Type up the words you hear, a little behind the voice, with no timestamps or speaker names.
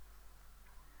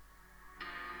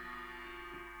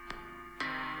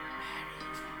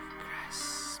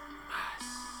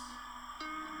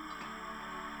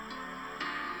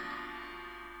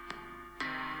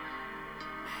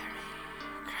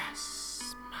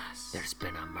There's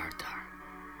been a murder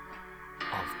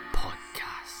of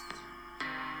podcast.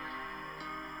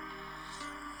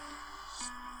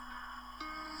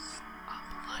 A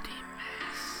bloody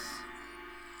mess.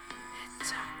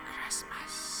 It's a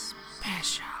Christmas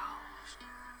special.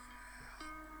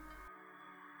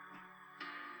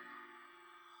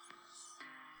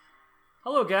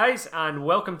 Hello guys, and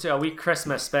welcome to a wee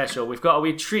Christmas special. We've got a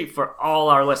wee treat for all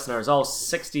our listeners, all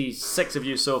 66 of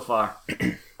you so far.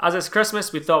 As it's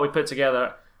Christmas, we thought we'd put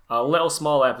together a little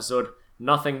small episode,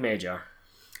 nothing major.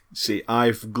 See,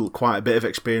 I've got quite a bit of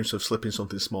experience of slipping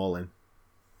something small in.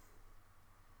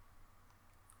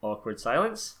 Awkward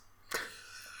silence.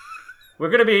 We're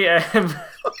going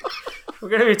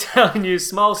to be telling you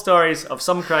small stories of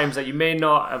some crimes that you may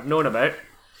not have known about,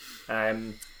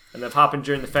 and they've happened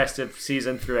during the festive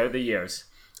season throughout the years.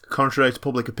 Contrary to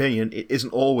public opinion, it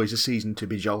isn't always a season to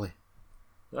be jolly.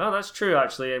 Oh, that's true,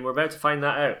 actually, and we're about to find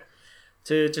that out.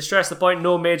 To stress the point,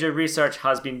 no major research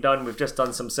has been done. We've just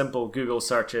done some simple Google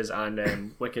searches and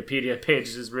Wikipedia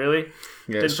pages, really.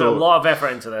 Yeah, Didn't put a lot of effort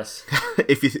into this.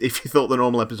 If you thought the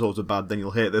normal episodes were bad, then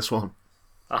you'll hate this one.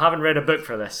 I haven't read a book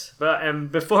for this.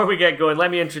 But before we get going, let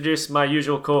me introduce my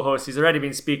usual co-host. He's already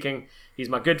been speaking. He's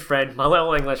my good friend, my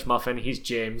little English muffin. He's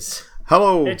James.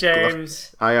 Hello. Hey,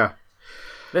 James. Hiya.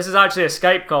 This is actually a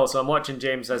Skype call, so I'm watching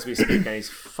James as we speak, and he's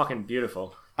fucking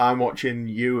beautiful. I'm watching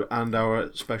you and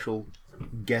our special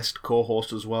guest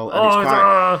co-host as well.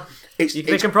 And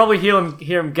they can probably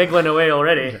hear him giggling away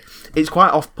already. It's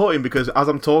quite off-putting because as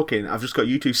I'm talking, I've just got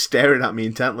you two staring at me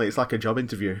intently. It's like a job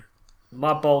interview.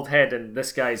 My bald head and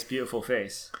this guy's beautiful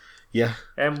face. Yeah.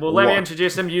 Let me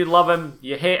introduce him. You love him,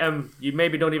 you hate him, you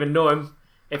maybe don't even know him.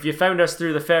 If you found us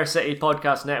through the Fair City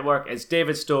Podcast Network, it's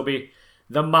David Stobie,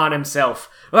 the man himself.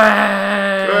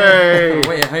 Hey!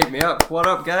 Way to hype me up. What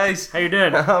up, guys? How you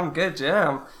doing? I'm good,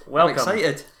 yeah. I'm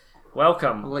excited.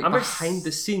 Welcome. I'm like behind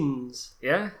the scenes.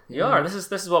 Yeah, you are. This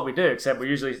is what we do, except we're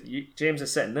usually... James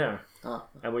is sitting there. Oh.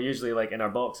 And we're usually like in our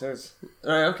boxers.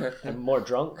 Right, okay. And more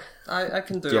drunk. I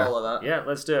can do all of that. Yeah,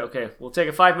 let's do it. Okay, we'll take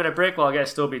a 5-minute break while I get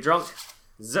Stobie drunk.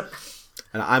 Zip.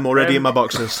 And I'm already in my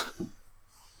boxers.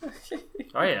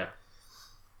 Oh, yeah.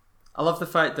 I love the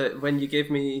fact that when you gave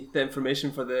me the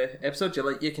information for the episode, you're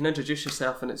like, you can introduce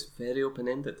yourself, and it's very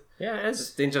open-ended. Yeah, it It's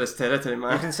is. dangerous territory,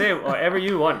 man. You can say whatever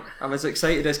you want. I'm as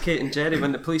excited as Kate and Jerry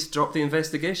when the police dropped the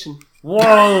investigation.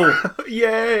 Whoa!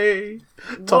 Yay!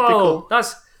 Topical. Whoa!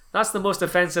 That's the most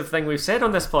offensive thing we've said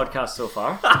on this podcast so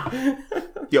far.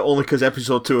 Yeah, only because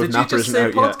episode 2 of Did you Napper just isn't say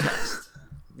out yet. podcast?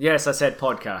 Yes, I said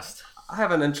podcast. I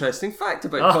have an interesting fact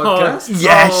about podcasts.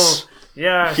 Yes! Oh,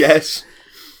 yes! Yes!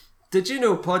 Did you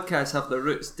know podcasts have their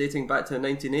roots dating back to the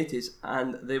 1980s,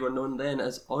 and they were known then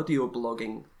as audio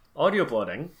blogging? Audio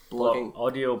blogging? Blogging.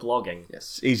 Audio blogging.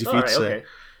 Yes. It's easy for you to say.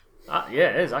 Okay. Yeah,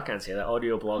 it is. I can't say that.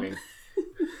 Audio blogging.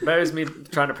 But it was me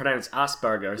trying to pronounce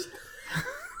Asperger's.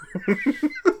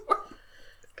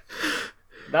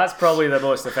 That's probably the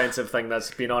most offensive thing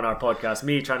that's been on our podcast.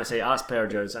 Me trying to say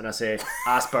Asperger's and I say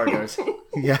Asperger's.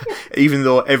 Yeah, even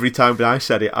though every time when I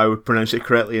said it, I would pronounce it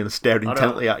correctly and stare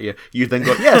intently at you. You'd then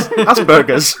go, yes,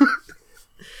 Asperger's.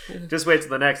 Just wait till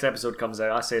the next episode comes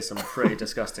out. I say some pretty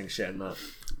disgusting shit in that.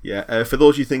 Yeah, for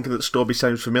those of you thinking that Stobie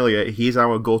sounds familiar, he's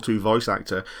our go-to voice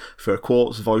actor for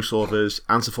quotes, voiceovers,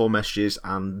 answer phone messages,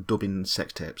 and dubbing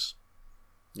sex tapes.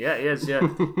 Yeah, he is, yeah.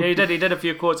 Yeah, he did a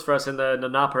few quotes for us in the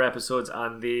Napper episodes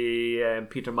and the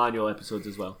Peter Manuel episodes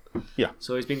as well. Yeah.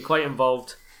 So he's been quite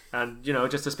involved. And,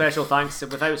 just a special thanks.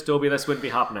 Without Stobie, this wouldn't be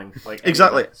happening.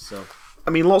 Exactly. So I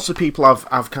mean, lots of people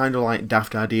have kind of like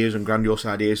daft ideas and grandiose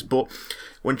ideas, but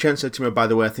when Chen said to me, by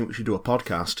the way, I think we should do a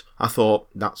podcast, I thought,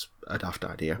 that's a daft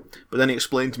idea. But then he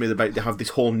explained to me about they have this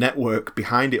whole network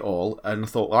behind it all, and I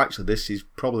thought, well, actually, this is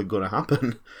probably going to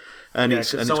happen. And yeah,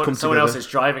 someone else is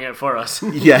driving it for us.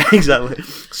 Yeah, exactly.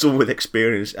 Someone with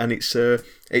experience, and it's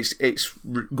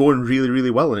going really,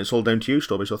 really well, and it's all down to you,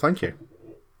 Stobie. So thank you.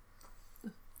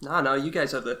 No, you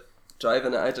guys are the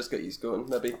driving it. I just got you going.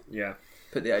 Maybe Yeah,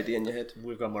 put the idea in your head.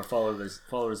 we've got more followers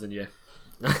than you.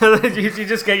 you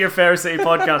just get your Fair City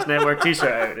Podcast Network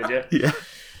T-shirt out, did you? Yeah.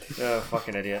 Oh,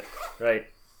 fucking idiot! Right.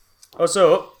 Oh,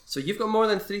 so you've got more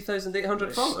than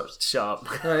 3,800 followers. shut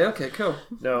up. Right, okay, cool.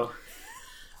 No,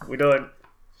 we don't.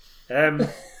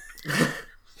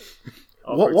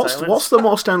 What's the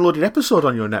most downloaded episode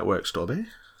on your network, Stobie?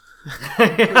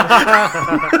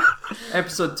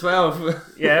 Episode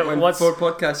 12. Yeah, when what's 4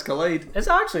 podcasts collide. Is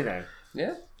it actually now?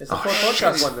 Yeah. It's the 4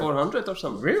 podcast It's one. 400 or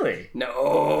something. Really? No.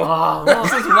 Oh,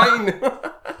 This is mine.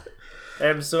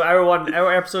 so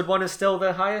our episode 1 is still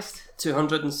the highest.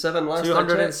 207 last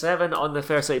 207 on the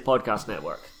Fair City Podcast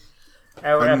Network.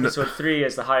 Our And- episode 3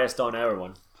 is the highest on our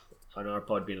one. on our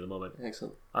Podbean at the moment.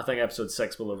 Excellent. I think episode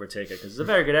 6 will overtake it because it's a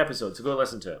very good episode, so go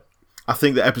listen to it. I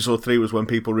think that episode 3 was when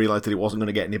people realised that it wasn't going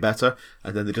to get any better,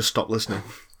 and then they just stopped listening.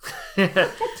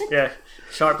 Yeah,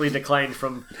 sharply declined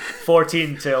from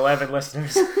 14 to 11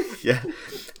 listeners. Yeah,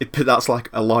 that's like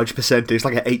a large percentage. It's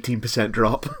like an 18%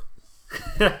 drop.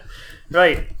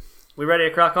 Right, we ready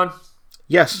to crack on?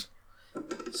 Yes.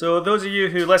 So those of you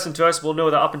who listen to us will know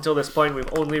that up until this point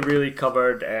we've only really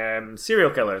covered serial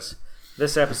killers.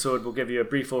 This episode will give you a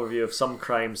brief overview of some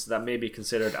crimes that may be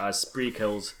considered as spree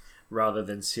kills rather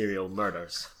than serial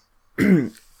murders.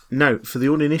 Now, for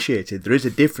the uninitiated, there is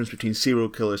a difference between serial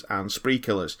killers and spree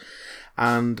killers,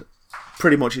 and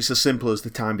pretty much it's as simple as the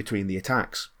time between the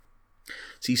attacks.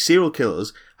 See, serial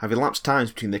killers have elapsed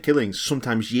times between their killings,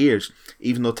 sometimes years,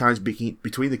 even though times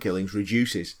between the killings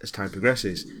reduces as time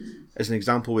progresses. As an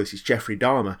example with this is Jeffrey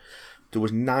Dahmer. There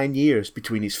was 9 years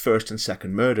between his first and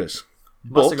second murders.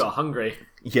 Must have got hungry.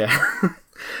 Yeah.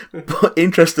 But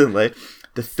interestingly,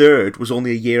 the third was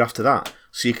only a year after that.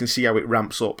 So you can see how it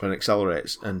ramps up and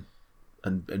accelerates and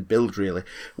builds, really.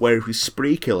 Whereas with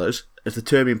spree killers, as the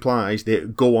term implies, they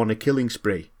go on a killing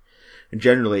spree. And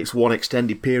generally it's one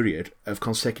extended period of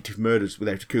consecutive murders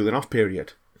without a cooling off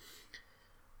period.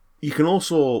 You can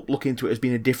also look into it as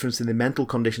being a difference in the mental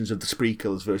conditions of the spree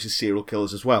killers versus serial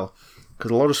killers as well.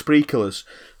 Because a lot of spree killers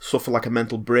suffer like a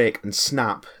mental break and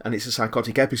snap, and it's a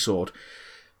psychotic episode.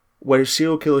 Whereas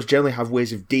serial killers generally have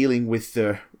ways of dealing with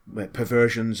their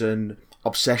perversions and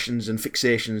obsessions and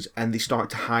fixations, and they start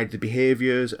to hide the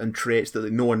behaviours and traits that they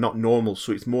know are not normal,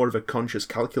 so it's more of a conscious,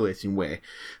 calculating way,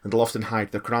 and they'll often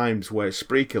hide their crimes, whereas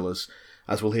spree killers,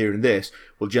 as we'll hear in this,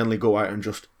 will generally go out and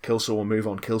just kill someone, move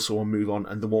on, kill someone, move on,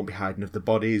 and they won't be hiding of the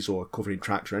bodies or covering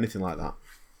tracks or anything like that.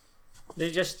 They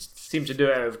just seem to do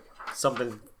it out of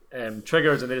something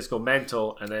triggers, and they just go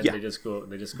mental, and then Yeah. they just go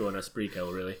on a spree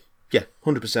kill, really. Yeah,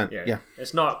 100%. Yeah. Yeah.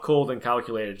 It's not cold and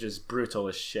calculated, just brutal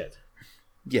as shit.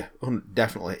 Yeah,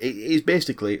 definitely. It's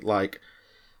basically like...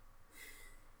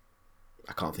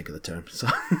 I can't think of the term. So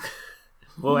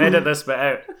We'll edit this bit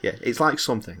out, yeah, it's like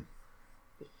something.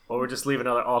 or we'll just leave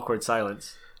another awkward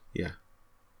silence. Yeah.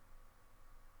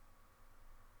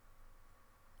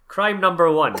 Crime number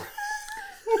 1.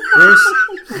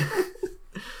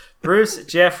 Bruce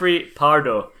Jeffrey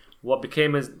Pardo, what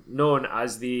became known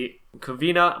as the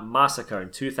Covina Massacre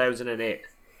in 2008.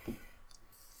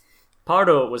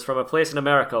 Pardo was from a place in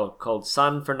America called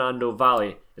San Fernando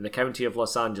Valley in the county of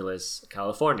Los Angeles,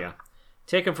 California.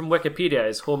 Taken from Wikipedia,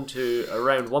 is home to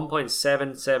around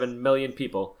 1.77 million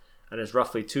people and is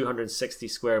roughly 260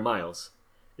 square miles.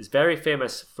 Is very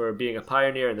famous for being a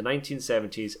pioneer in the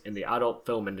 1970s in the adult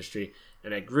film industry,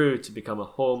 and it grew to become the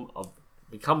home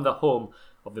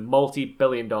of the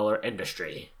multi-billion-dollar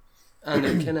industry. And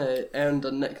it kind of earned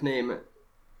a nickname,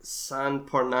 San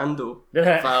Fernando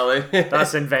Valley.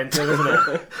 That's inventive,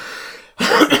 isn't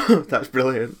it? That's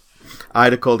brilliant.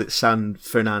 I'd have called it San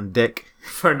Fernandic.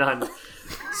 Fernand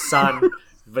San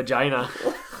Vagina.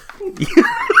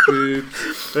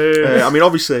 Boobs. I mean,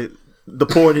 obviously, the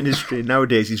porn industry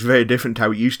nowadays is very different to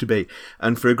how it used to be.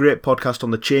 And for a great podcast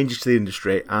on the changes to the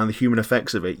industry and the human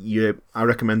effects of it, I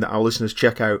recommend that our listeners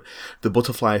check out The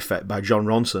Butterfly Effect by Jon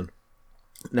Ronson.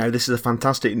 Now, this is a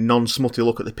fantastic, non-smutty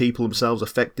look at the people themselves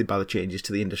affected by the changes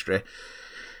to the industry.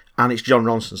 And it's Jon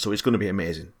Ronson, so it's going to be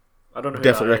amazing. I don't know who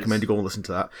Definitely that recommend is. you go and listen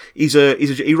to that. He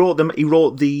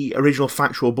wrote the original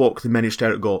factual book, The Men Who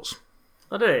Stare at Goats.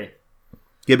 Oh, did he?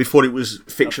 Yeah, before it was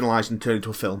fictionalised and turned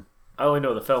into a film. I only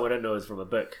know the film, I didn't know it was from a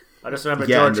book. I just remember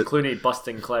Yeah, George and Clooney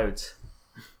busting clouds.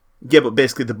 Yeah, but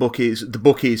basically the book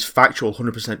is factual,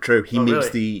 100% true. He meets really?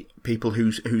 the people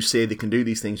who say they can do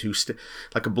these things,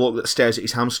 like a bloke that stares at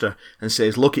his hamster and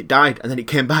says, "Look, it died," and then it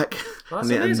came back. That's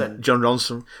and amazing. John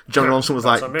Ronson was That's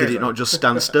like, "Did amazing. it not just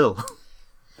stand still?"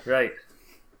 Right.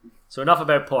 So enough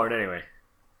about porn anyway.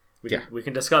 Yeah. We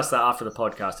can discuss that after the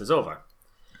podcast is over.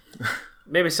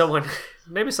 Maybe someone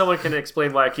can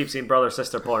explain why I keep seeing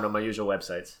brother-sister porn on my usual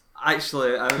websites.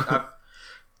 Actually,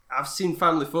 I've seen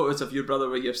family photos of your brother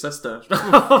with your sister.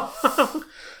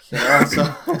 Yeah,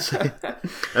 so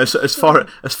As far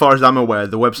as I'm aware,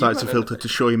 the websites are filtered to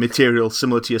show you material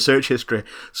similar to your search history.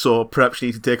 So perhaps you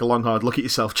need to take a long, hard look at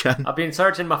yourself, Chen. I've been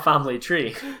searching my family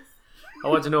tree. I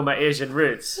want to know my Asian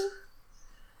roots.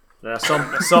 And I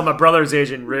saw my brother's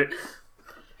Asian root.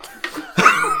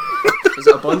 is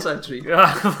it a bonsai tree?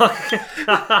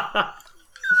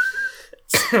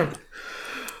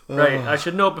 Right, I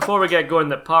should note before we get going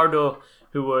that Pardo,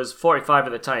 who was 45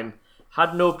 at the time,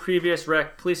 had no previous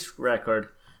police record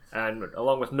and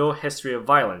along with no history of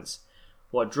violence.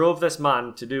 What drove this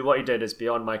man to do what he did is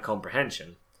beyond my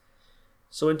comprehension.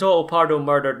 So in total, Pardo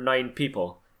murdered 9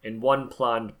 people, in one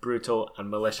planned, brutal, and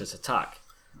malicious attack.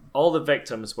 All the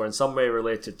victims were in some way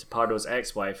related to Pardo's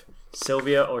ex-wife,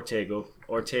 Sylvia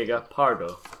Ortega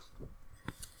Pardo.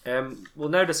 We'll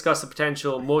now discuss the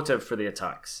potential motive for the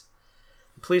attacks.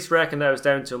 Police reckon that it was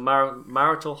down to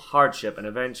marital hardship and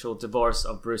eventual divorce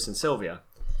of Bruce and Sylvia.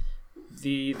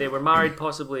 They were married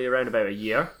possibly around about a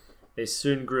year. They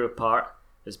soon grew apart,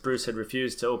 as Bruce had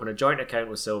refused to open a joint account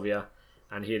with Sylvia,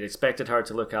 and he had expected her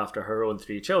to look after her own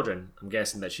 3 children. I'm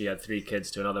guessing that she had 3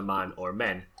 kids to another man or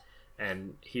men,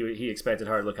 and he expected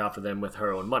her to look after them with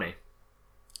her own money.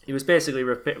 He was basically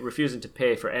refusing to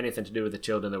pay for anything to do with the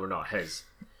children that were not his.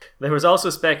 There was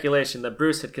also speculation that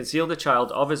Bruce had concealed a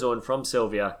child of his own from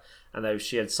Sylvia, and that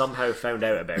she had somehow found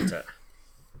out about it.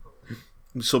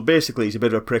 So basically, he's a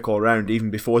bit of a prick all round, even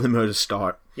before the murders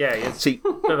start. Yeah, he's a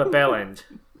bit of a bell end.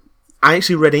 I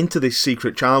actually read into this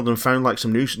secret child and found like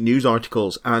some news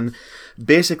articles, and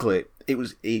basically, it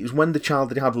was when the child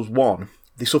that he had was 1.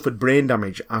 They suffered brain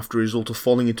damage after a result of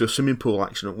falling into a swimming pool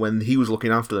accident when he was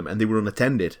looking after them, and they were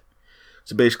unattended.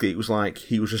 So basically, it was like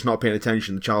he was just not paying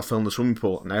attention. The child fell in the swimming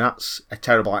pool. Now that's a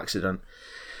terrible accident.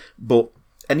 But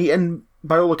and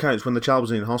by all accounts, when the child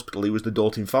was in hospital, he was the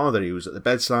doting father. He was at the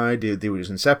bedside. They were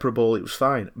just inseparable. It was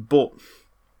fine. But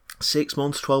 6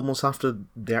 months, 12 months after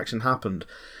the accident happened,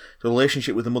 the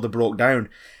relationship with the mother broke down.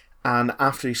 And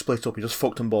after he split up, he just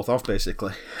fucked them both off,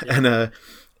 basically. Yeah. And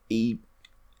he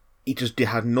just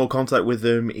had no contact with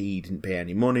them, he didn't pay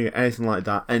any money or anything like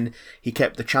that, and he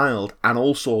kept the child, and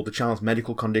also the child's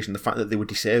medical condition, the fact that they were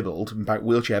disabled, in fact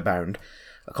wheelchair bound,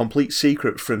 a complete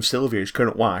secret from Sylvia, his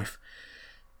current wife.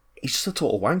 He's just a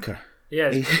total wanker.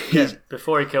 Yeah,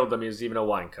 before he killed them, he was even a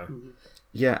wanker.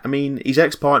 Yeah, I mean, his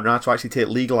ex-partner had to actually take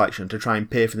legal action to try and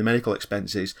pay for the medical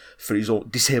expenses for his own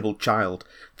disabled child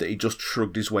that he just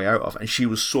shrugged his way out of, and she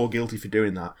was so guilty for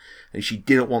doing that, and she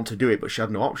didn't want to do it, but she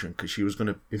had no option, because she was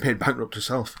going to be made bankrupt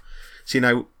herself. See,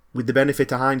 now, with the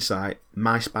benefit of hindsight,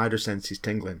 my spider sense is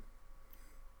tingling.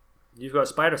 You've got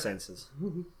spider senses?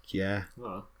 Yeah.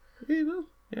 Oh.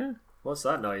 Yeah. What's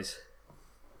that noise?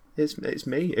 It's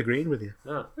me agreeing with you.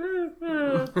 Oh.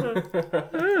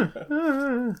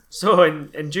 So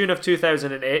in June of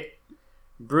 2008,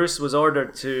 Bruce was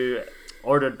ordered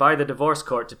by the divorce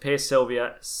court to pay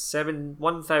Sylvia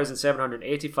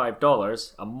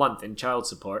 $1,785 a month in child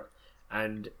support,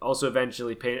 and also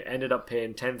eventually ended up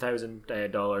paying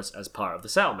 $10,000 as part of the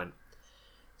settlement.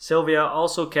 Sylvia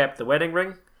also kept the wedding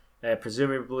ring,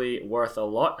 presumably worth a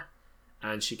lot,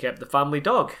 and she kept the family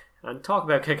dog. And talk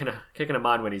about kicking a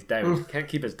man when he's down. Can't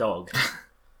keep his dog.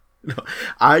 No,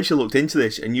 I actually looked into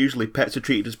this, and usually pets are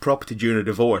treated as property during a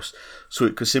divorce, so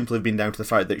it could simply have been down to the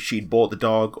fact that she'd bought the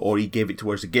dog or he gave it to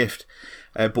her as a gift.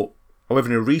 But however,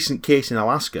 in a recent case in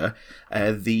Alaska,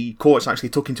 the courts actually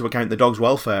took into account the dog's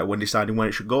welfare when deciding when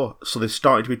it should go, so they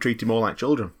started to be treated more like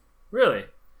children. Really?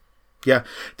 Yeah,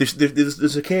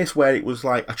 there's a case where it was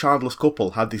like a childless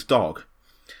couple had this dog,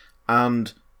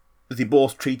 and they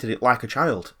both treated it like a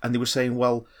child, and they were saying,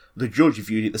 well, the judge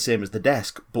viewed it the same as the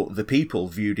desk, but the people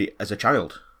viewed it as a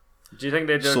child. Do you think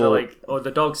they're doing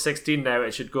the dog's 16 now,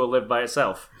 it should go live by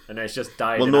itself, and it's just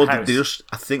died in a house?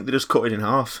 I think they just cut it in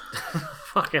half.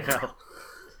 Fucking hell.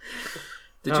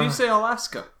 Did you say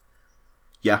Alaska?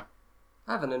 Yeah.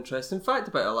 I have an interesting fact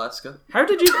about Alaska. How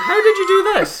did you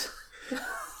do this?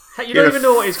 You don't even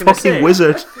know what he's going to say. Fucking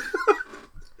wizard.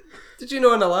 Did you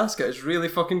know in Alaska it's really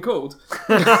fucking cold?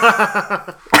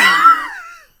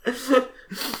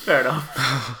 Fair enough.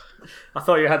 I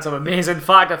thought you had some amazing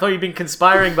fact. I thought you'd been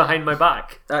conspiring behind my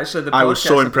back. Actually, the I was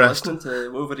so podcast impressed. I've listened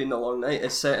to Wolverine the Long Night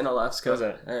is set in Alaska. Is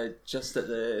it? Just at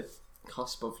the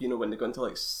cusp of, when they go into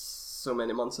like so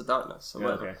many months of darkness or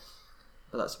whatever. Okay.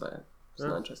 But that's about it. It's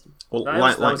not interesting. Well, That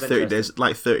like was 30 days,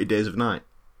 like 30 Days of Night.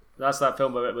 That's that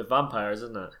film with vampires,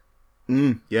 isn't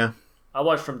it? Yeah. I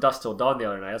watched From Dusk Till Dawn the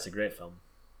other night. That's a great film.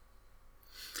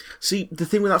 See, the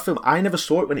thing with that film, I never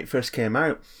saw it when it first came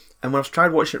out, and when I've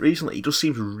tried watching it recently, it just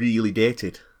seems really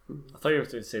dated. I thought you were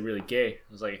going to say really gay.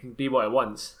 I was like, it can be what it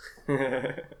wants.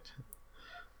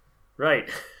 Right.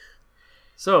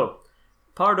 So,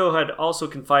 Pardo had also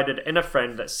confided in a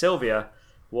friend that Sylvia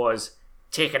was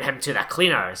taking him to the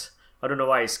cleaners. I don't know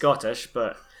why he's Scottish,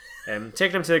 but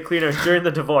taking him to the cleaners during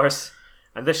the divorce,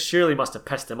 and this surely must have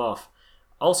pissed him off.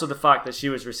 Also the fact that she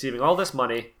was receiving all this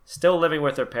money, still living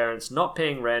with her parents, not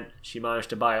paying rent, she managed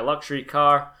to buy a luxury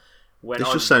car,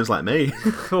 Just sounds like me.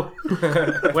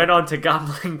 went on to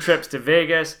gambling trips to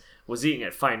Vegas, was eating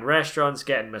at fine restaurants,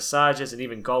 getting massages and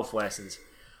even golf lessons.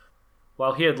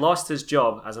 While he had lost his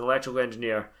job as an electrical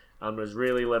engineer and was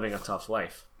really living a tough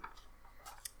life.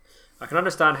 I can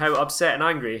understand how upset and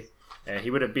angry He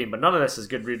would have been, but none of this is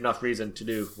good enough reason to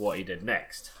do what he did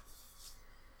next.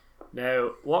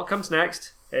 Now, what comes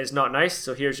next is not nice,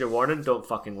 so here's your warning, don't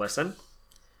fucking listen.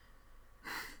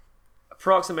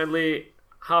 Approximately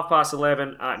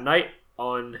 11:30 at night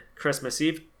on Christmas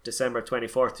Eve, December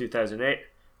 24th, 2008,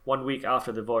 1 week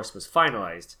after the divorce was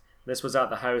finalised. This was at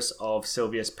the house of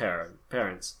Sylvia's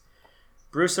parents.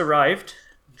 Bruce arrived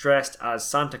dressed as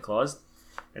Santa Claus,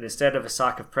 and instead of a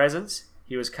sack of presents,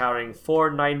 he was carrying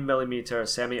 4 9mm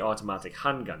semi-automatic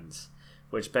handguns,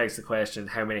 which begs the question,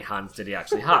 how many hands did he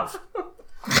actually have?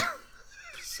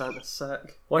 Santa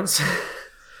sack. Once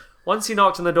he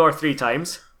knocked on the door 3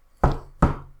 times,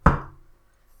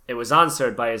 it was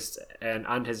answered by his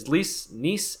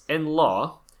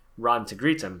niece-in-law ran to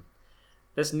greet him.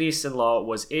 This niece-in-law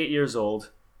was 8 years old,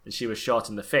 and she was shot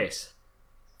in the face.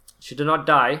 She did not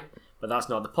die, but that's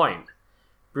not the point.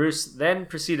 Bruce then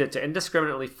proceeded to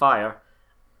indiscriminately fire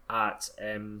at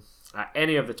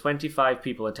any of the 25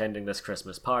 people attending this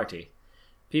Christmas party.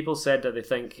 People said that they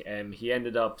think he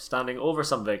ended up standing over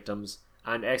some victims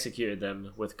and executed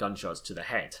them with gunshots to the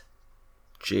head.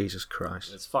 Jesus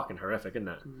Christ. It's fucking horrific, isn't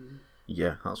it?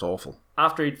 Yeah, that's awful.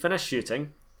 After he'd finished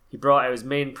shooting, he brought out his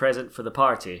main present for the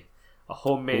party, a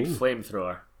homemade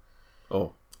flamethrower.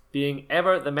 Oh. Being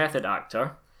ever the method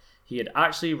actor, he had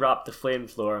actually wrapped the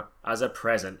flamethrower as a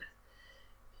present.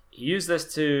 He used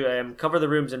this to cover the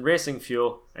rooms in racing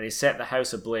fuel, and he set the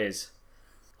house ablaze.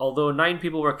 Although 9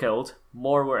 people were killed,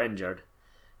 more were injured.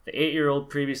 The 8-year-old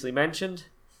previously mentioned,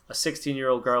 a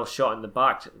 16-year-old girl shot in the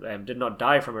back did not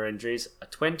die from her injuries. A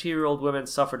 20-year-old woman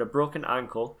suffered a broken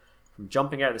ankle from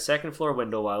jumping out the second floor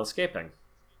window while escaping.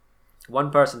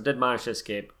 One person did manage to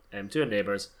escape to a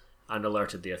neighbour's and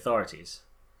alerted the authorities.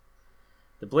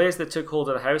 The blaze that took hold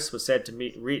of the house was said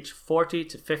to reach 40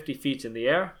 to 50 feet in the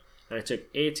air, and it took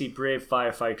 80 brave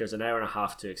firefighters an hour and a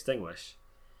half to extinguish.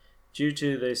 Due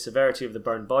to the severity of the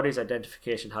burned bodies,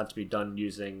 identification had to be done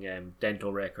using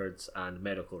dental records and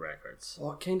medical records.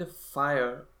 What kind of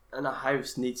fire in a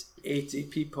house needs 80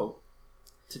 people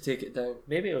to take it down?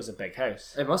 Maybe it was a big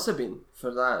house. It must have been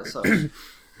for that. So.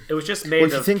 It was just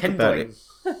made of kindling.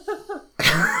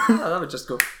 That would just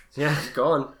go. Yeah,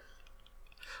 gone.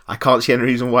 I can't see any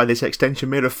reason why this extension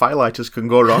made of firelighters can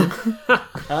go wrong.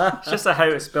 It's just a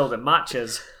house built of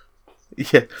matches.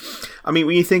 Yeah, I mean,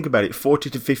 when you think about it, 40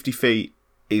 to 50 feet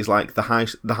is like the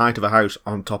height of a house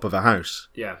on top of a house.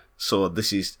 Yeah. So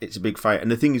it's a big fire. And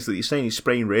the thing is that you're saying he's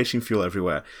spraying racing fuel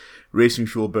everywhere. Racing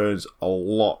fuel burns a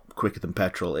lot quicker than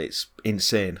petrol. It's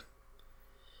insane.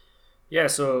 Yeah,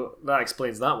 so that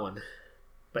explains that one.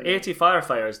 But 80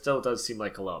 firefighters still does seem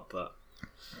like a lot, but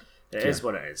it is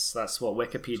what it is. That's what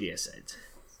Wikipedia said.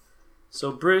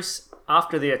 So Bruce,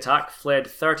 after the attack, fled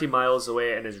 30 miles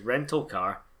away in his rental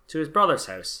car to his brother's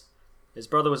house. His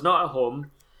brother was not at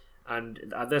home,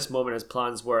 and at this moment his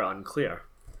plans were unclear.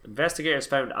 Investigators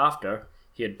found after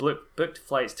he had booked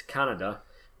flights to Canada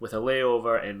with a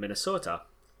layover in Minnesota,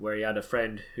 where he had a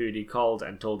friend who he called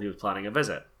and told he was planning a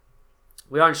visit.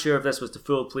 We aren't sure if this was to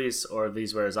fool police or if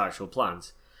these were his actual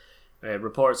plans.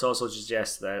 Reports also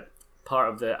suggest that part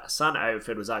of the Santa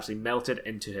outfit was actually melted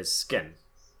into his skin.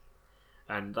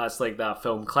 And that's like that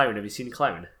film Clown. Have you seen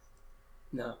Clown?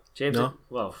 No. James? No.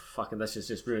 Well, fucking, this has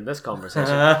just ruined this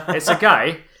conversation. It's a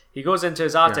guy, he goes into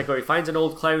his attic or he finds an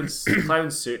old clown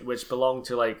suit which belonged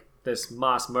to like this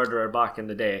mass murderer back in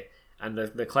the day, and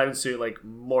the clown suit like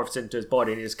morphs into his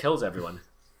body and he just kills everyone.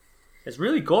 It's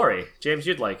really gory. James,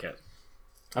 you'd like it.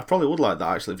 I probably would like that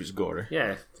actually if it's gory.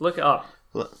 Yeah, look it up.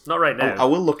 Not right now. I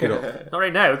will look it up. Not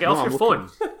right now. Get off I'm your phone.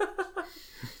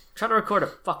 Trying to record a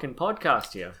fucking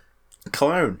podcast here.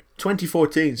 Clown,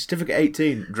 2014, Certificate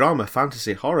 18, Drama,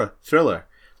 Fantasy, Horror, Thriller,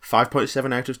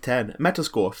 5.7 out of 10,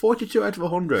 Metascore, 42 out of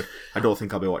 100. I don't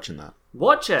think I'll be watching that.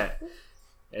 Watch it.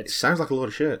 It sounds like a load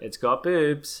of shit. It's got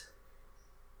boobs.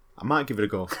 I might give it a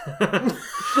go.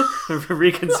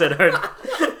 Reconsidered.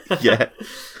 Yeah.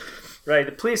 Right,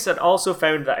 the police had also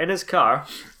found that in his car,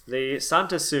 the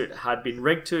Santa suit had been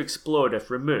rigged to explode if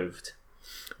removed.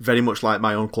 Very much like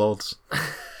my own clothes.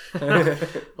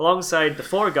 Alongside the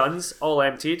 4 guns, all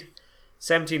emptied,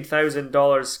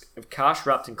 $17,000 of cash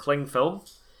wrapped in cling film,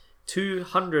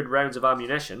 200 rounds of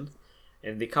ammunition,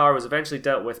 and the car was eventually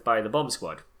dealt with by the bomb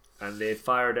squad. And they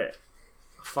fired it...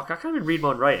 Fuck, I can't even read my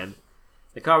own writing.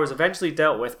 The car was eventually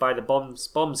dealt with by the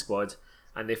bomb squad,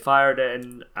 and they fired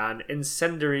in an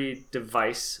incendiary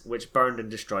device which burned and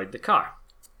destroyed the car.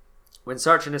 When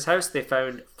searching his house, they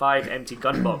found 5 empty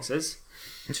gun boxes,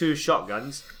 2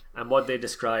 shotguns, and what they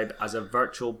describe as a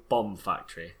virtual bomb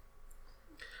factory.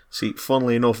 See,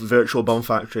 funnily enough, Virtual Bomb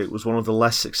Factory was one of the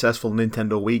less successful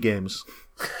Nintendo Wii games.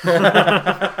 Well,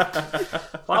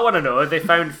 I want to know, they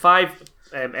found 5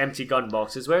 empty gun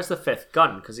boxes. Where's the 5th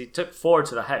gun? Because he took 4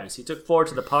 to the house. He took 4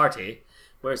 to the party.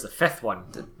 Where's the 5th one?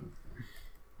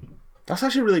 That's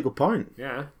actually a really good point.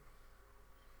 Yeah.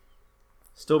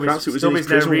 Perhaps it was in his Stobie's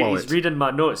prison now wallet. he's reading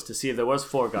my notes to see if there was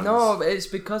 4 guns. No, but it's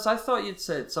because I thought you'd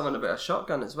said something about a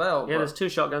shotgun as well. Yeah, but- there's 2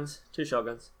 shotguns. 2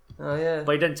 shotguns. Oh, yeah.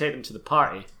 But he didn't take them to the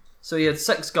party. So he had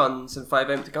 6 guns and 5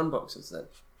 empty gun boxes then?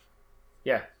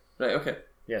 Yeah. Right, okay.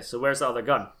 Yeah, so where's the other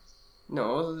gun?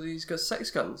 No, he's got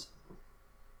 6 guns.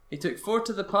 He took 4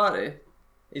 to the party.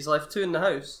 He's left 2 in the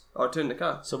house. Or 2 in the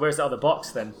car. So where's the other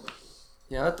box then?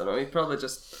 Yeah, I don't know. He probably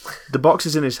just The box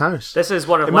is in his house. This is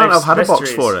one of He might life's have had a box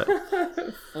mysteries. for it.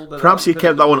 folded it Perhaps up he and put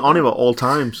kept it that in one the on him at all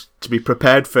times to be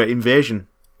prepared for invasion.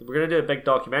 We're going to do a big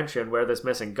documentary on where this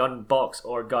missing gun box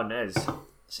or gun is.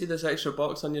 See this extra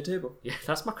box on your table? Yeah,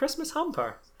 that's my Christmas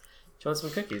hamper. Do you want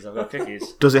some cookies? I've got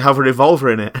cookies. Does it have a revolver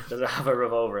in it? Does it have a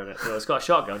revolver in it? No, it's got a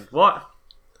shotgun. What?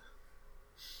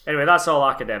 Anyway, that's all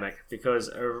academic, because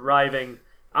arriving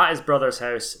at his brother's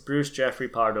house, Bruce Jeffrey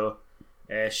Pardo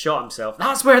shot himself.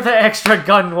 That's where the extra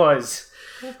gun was!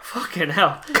 Fucking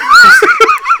hell.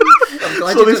 I'm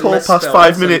glad So you this didn't whole misspell past it,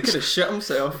 5 so he minutes- could have shot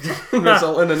himself,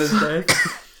 resulting in his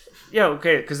death. Yeah,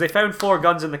 okay, because they found 4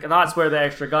 guns in the... That's where the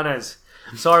extra gun is.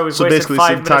 Sorry, we've So wasted basically 5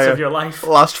 this minutes entire of your life.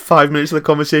 last 5 minutes of the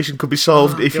conversation could be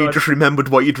solved Oh, if you God. just remembered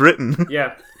what you'd written.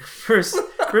 Yeah.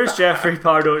 Bruce Jeffrey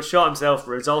Pardo shot himself,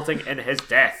 resulting in his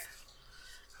death.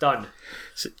 Done.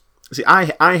 See,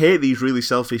 I hate these really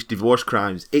selfish divorce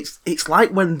crimes. It's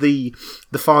like when the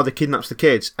father kidnaps the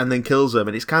kids and then kills them,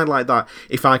 and it's kind of like that,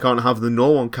 if I can't have them,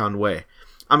 no one can way.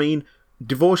 I mean,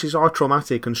 divorces are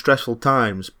traumatic and stressful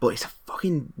times, but it's a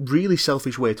fucking really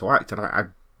selfish way to act, and I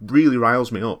really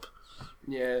riles me up.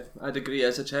 Yeah, I'd agree.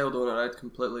 As a child owner, I'd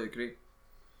completely agree.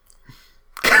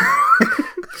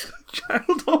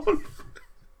 Child on.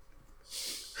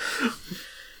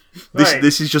 Right.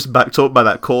 This is just backed up by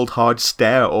that cold, hard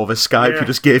stare over Skype Yeah. you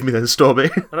just gave me then, Stobie.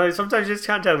 I know, sometimes you just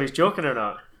can't tell if he's joking or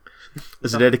not.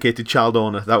 As a dedicated child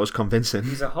owner, that was convincing.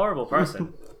 He's a horrible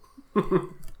person.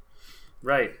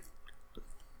 Right.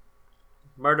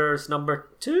 Murders number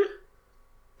 2?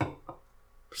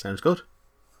 Sounds good.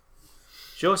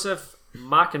 Joseph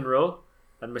McEnroe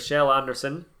and Michelle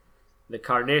Anderson, the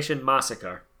Carnation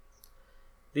Massacre.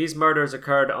 These murders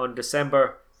occurred on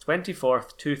December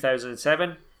 24th,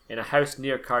 2007, in a house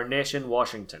near Carnation,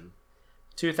 Washington.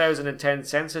 2010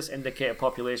 census indicate a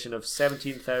population of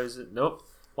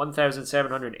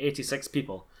 1,786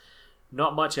 people.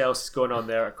 Not much else is going on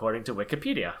there according to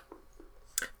Wikipedia.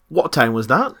 What time was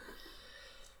that?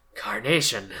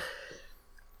 Carnation.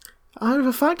 I have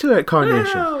a fact about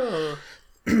Carnation. Oh.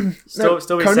 Now,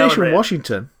 Still Carnation,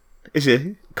 Washington, is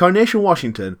it? Carnation,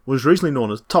 Washington was originally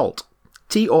known as Tolt,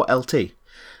 T-O-L-T,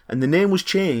 and the name was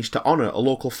changed to honour a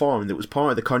local farm that was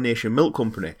part of the Carnation Milk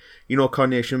Company. You know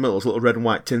Carnation Milk, those little red and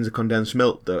white tins of condensed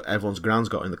milk that everyone's gran's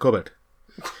got in the cupboard.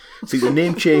 See, the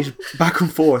name changed back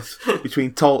and forth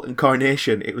between Tolt and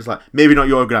Carnation. It was like, maybe not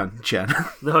your gran, Chen.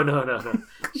 No.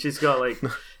 She's got like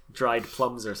dried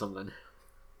plums or something.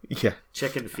 Yeah.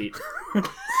 Chicken feet.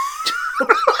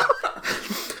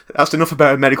 That's enough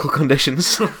about her medical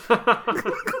conditions.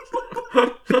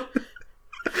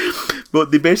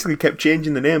 But they basically kept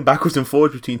changing the name backwards and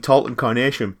forwards between Tolt and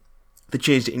Carnation. They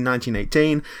changed it in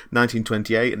 1918,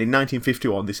 1928, and in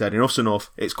 1951 they said, enough's enough,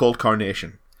 it's called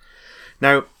Carnation.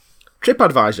 Now,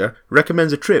 TripAdvisor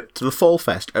recommends a trip to the Fall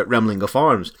Fest at Remlinger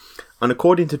Farms. And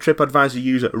according to TripAdvisor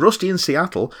user Rusty in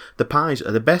Seattle, the pies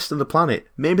are the best on the planet,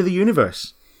 maybe the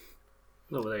universe.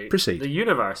 No, Proceed. The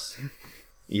universe.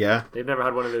 Yeah. They've never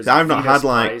had one of those. I've not Venus had,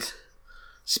 like, pies.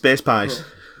 Space pies.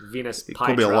 Venus It pie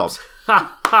could be a lot.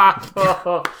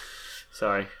 traps.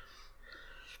 Sorry.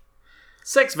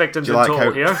 6 victims Do in you like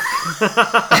total how-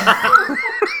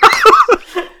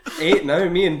 here. 8 now,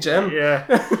 me and Jim. Yeah.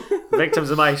 Victims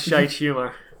of my shite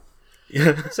humour.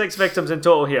 Yeah. 6 victims in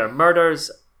total here.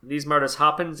 These murders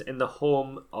happened in the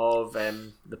home of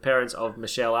the parents of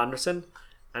Michelle Anderson,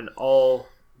 and all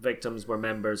victims were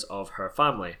members of her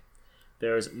family.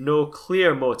 There is no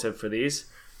clear motive for these,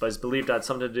 but it's believed it had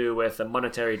something to do with a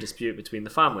monetary dispute between the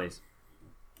families.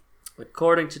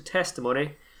 According to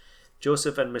testimony,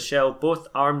 Joseph and Michelle both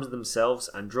armed themselves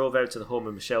and drove out to the home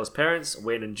of Michelle's parents,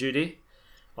 Wayne and Judy,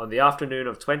 on the afternoon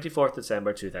of 24th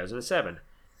December 2007,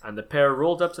 and the pair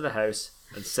rolled up to the house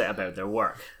and set about their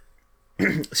work.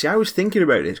 See, I was thinking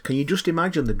about it. Can you just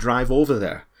imagine the drive over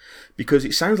there? Because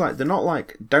it sounds like they're not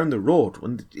like down the road.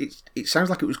 When it sounds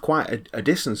like it was quite a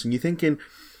distance. And you're thinking,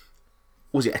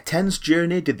 was it a tense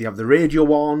journey? Did they have the radio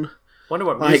on? Wonder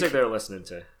what music they're listening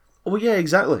to. Oh yeah,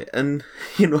 exactly. And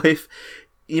if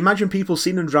you imagine people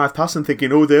seeing them drive past and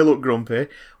thinking, "Oh, they look grumpy,"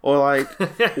 or like,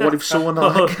 what if someone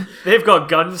like they've got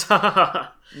guns?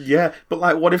 Yeah, but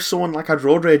like, what if someone like had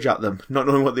road rage at them, not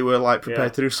knowing what they were like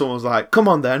prepared to do? Someone's like, "Come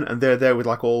on, then," and they're there with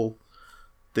like all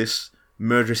this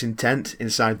murderous intent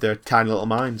inside their tiny little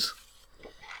minds.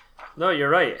 No, you're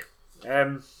right.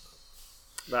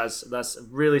 That's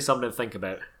really something to think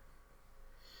about.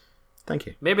 Thank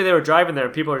you. Maybe they were driving there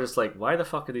and people are just like, "Why the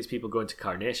fuck are these people going to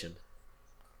Carnation?"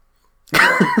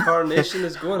 What Carnation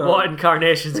is going on? What in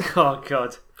Carnation's? Oh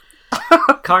God.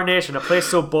 Carnation, a place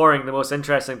so boring. The most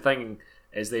interesting thing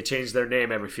is they change their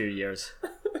name every few years.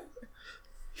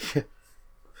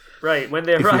 Right, when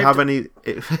they arrived...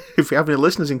 If we have any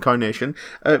listeners in Carnation,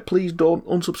 please don't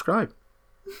unsubscribe.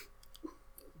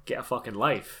 Get a fucking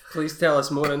life. Please tell us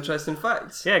more interesting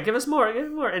facts. Yeah, give us more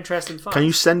interesting facts. Can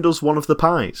you send us one of the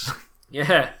pies?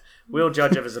 Yeah, we'll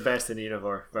judge if it's the best in the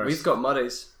universe. We've got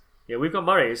Murray's. Yeah, we've got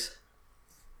Murray's.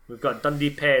 We've got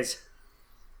Dundee Pez.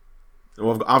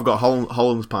 Well, I've got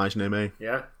Holland's pies near me.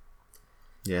 Yeah?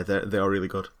 Yeah, they are really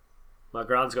good. My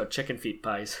gran's got chicken feet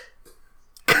pies.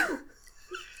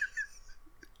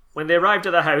 When they arrived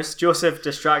at the house, Joseph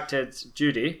distracted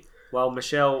Judy while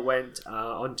Michelle went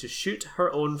on to shoot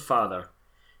her own father.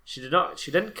 She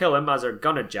didn't kill him as her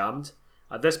gun had jammed.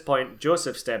 At this point,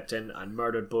 Joseph stepped in and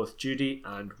murdered both Judy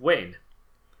and Wayne.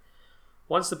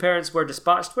 Once the parents were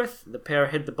dispatched with, the pair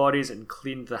hid the bodies and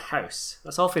cleaned the house.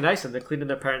 That's awfully nice of them. They're cleaning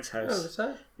their parents' house. Oh, that's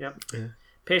it? Yep. Yeah.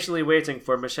 Patiently waiting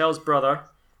for Michelle's brother,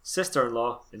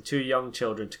 sister-in-law, and 2 young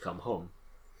children to come home.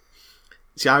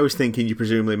 See, I was thinking you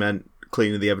presumably meant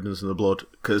cleaning the evidence of the blood,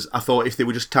 because I thought if they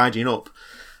were just tidying up,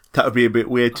 that would be a bit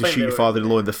weird to shoot your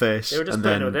father-in-law in the face. They were just and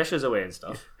putting then... no dishes away and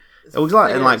stuff. It was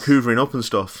like hoovering up and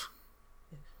stuff.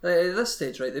 At this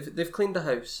stage, right, they've cleaned the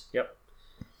house. Yep.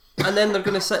 And then they're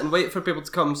going to sit and wait for people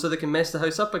to come so they can mess the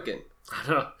house up again. I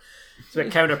know. It's a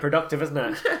bit counterproductive, isn't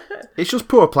it? It's just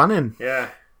poor planning. Yeah.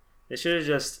 They should have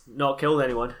just not killed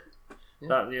anyone.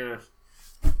 Yeah.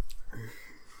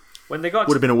 When they got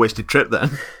Would have been a wasted trip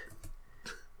then.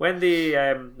 When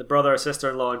the brother,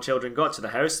 sister-in-law and children got to the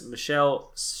house,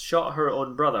 Michelle shot her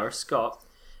own brother, Scott.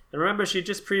 And remember, she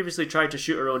just previously tried to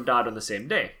shoot her own dad on the same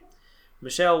day.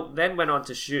 Michelle then went on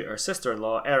to shoot her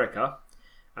sister-in-law, Erica,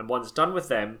 and once done with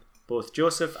them, both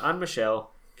Joseph and Michelle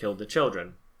killed the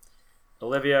children.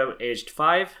 Olivia, aged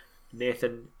 5,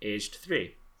 Nathan, aged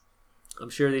 3. I'm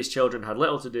sure these children had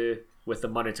little to do with the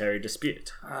monetary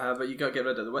dispute. But you got to get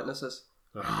rid of the witnesses.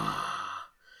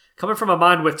 Coming from a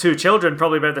man with 2 children,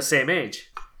 probably about the same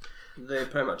age. They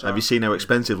pretty much are. Have you seen how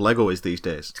expensive Lego is these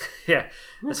days? Yeah,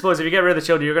 I suppose if you get rid of the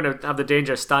children, you're going to have the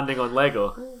danger of standing on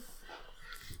Lego.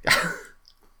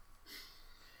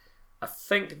 I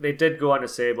think they did go on to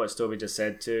say what Stovey just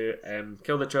said, to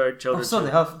kill the children. Oh, so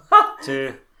they have.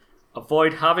 To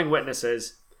avoid having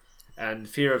witnesses and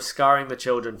fear of scarring the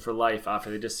children for life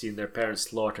after they just seen their parents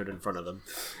slaughtered in front of them.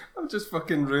 I'm just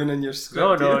fucking ruining your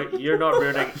script. No, you're not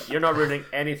ruining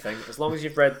anything as long as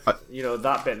you've read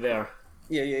that bit there.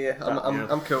 Yeah.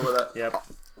 I'm cool with that. Yep.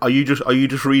 Are you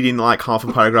just reading like half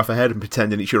a paragraph ahead and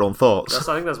pretending it's your own thoughts?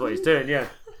 I think that's what he's doing. Yeah,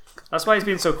 that's why he's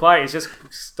being so quiet. He's just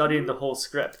studying the whole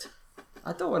script.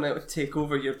 I don't want to take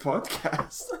over your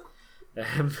podcast.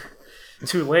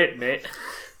 Too late, mate.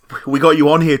 We got you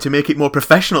on here to make it more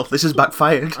professional. This has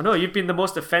backfired. I know, you've been the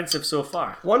most offensive so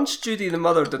far. Once Judy the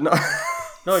mother did not...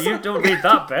 No, you don't read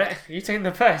that bit. You taking the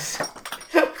piss.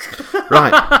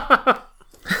 Right.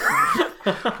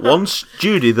 Once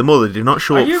Judy, the mother, did not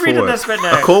show up for reading this bit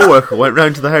now? a co-worker went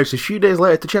round to the house a few days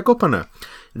later to check up on her.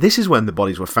 This is when the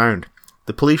bodies were found.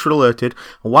 The police were alerted,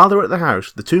 and while they were at the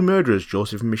house, the 2 murderers,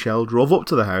 Joseph and Michelle, drove up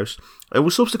to the house and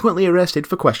were subsequently arrested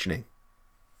for questioning.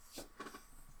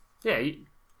 Yeah,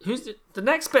 who's the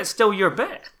next bit's still your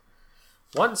bit.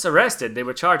 Once arrested, they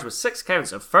were charged with 6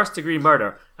 counts of first-degree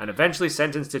murder and eventually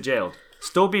sentenced to jail.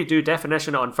 Stobie do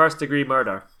definition on first-degree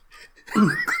murder.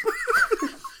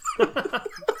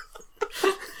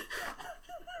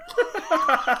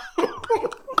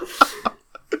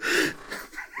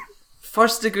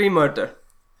 First degree murder.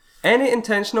 Any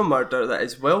intentional murder that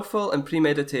is willful and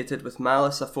premeditated with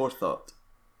malice aforethought.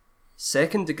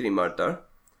 Second degree murder.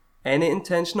 Any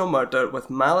intentional murder with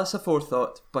malice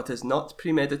aforethought but is not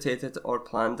premeditated or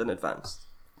planned in advance.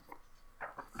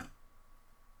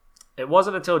 It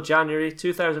wasn't until January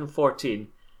 2014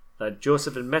 that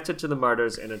Joseph admitted to the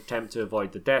murders in an attempt to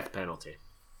avoid the death penalty.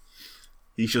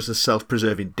 He's just a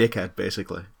self-preserving dickhead,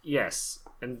 basically. Yes.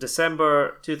 In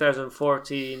December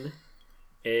 2014,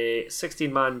 a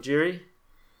 16-man jury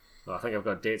Well, I think I've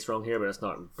got dates wrong here, but it's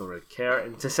not. Don't really care.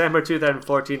 In December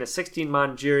 2014, a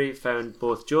 16-man jury found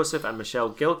both Joseph and Michelle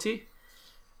guilty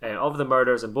of the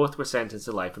murders, and both were sentenced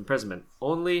to life imprisonment,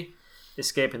 only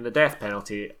escaping the death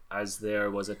penalty as there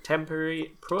was a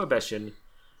temporary prohibition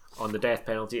on the death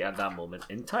penalty at that moment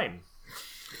in time.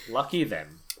 Lucky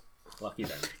them. Lucky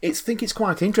them. I think it's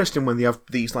quite interesting when they have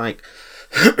these like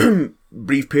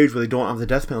brief periods where they don't have the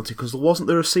death penalty, because wasn't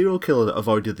there a serial killer that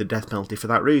avoided the death penalty for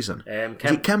that reason?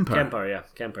 Was it Kemper? Kemper, yeah.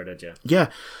 Kemper did, yeah. Yeah.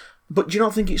 But do you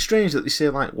not think it's strange that they say,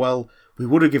 like, well, we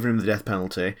would have given him the death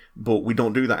penalty, but we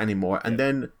don't do that anymore, and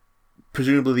then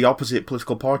presumably the opposite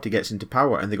political party gets into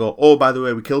power and they go, oh, by the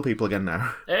way, we kill people again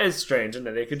now. It is strange, isn't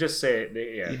it? They could just say,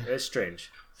 it's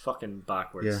strange. Fucking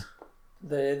backwards. Yeah.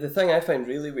 The thing I find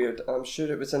really weird, I'm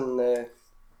sure it was in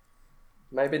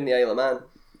maybe in the Isle of Man,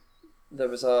 there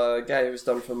was a guy who was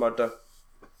done for murder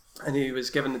and he was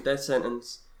given the death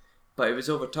sentence, but it was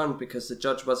overturned because the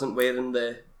judge wasn't wearing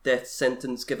the death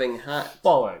sentence giving hat.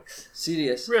 Bollocks.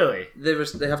 Serious. Really?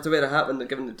 They have to wear a hat when they're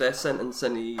given the death sentence,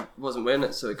 and he wasn't wearing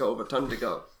it, so it got overturned. He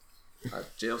got a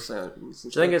jail sentence. Do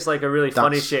you think it's like a really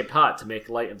funny shaped hat to make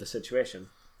light of the situation?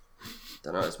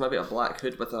 Don't know, it's maybe a black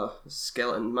hood with a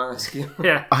skeleton mask.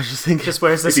 Yeah. I just think just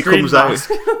wears the if he screen comes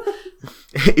mask.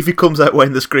 if he comes out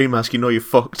wearing the screen mask, you know you're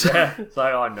fucked. Yeah. It's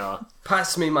like, oh no.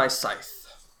 Pass me my scythe.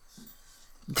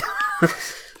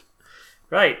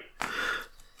 Right.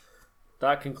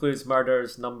 That concludes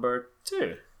murders number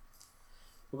 2.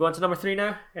 We'll go on to number 3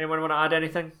 now. Anyone want to add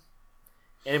anything?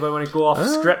 Anybody want to go off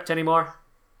script anymore?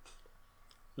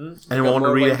 Anyone want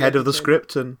to read ahead of the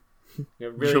script and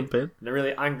jump in? And a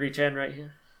really angry Chen right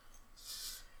here.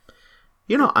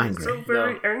 You're not angry. So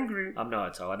very angry. I'm not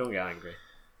at all. I don't get angry.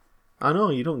 I know,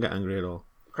 you don't get angry at all.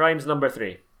 Crimes number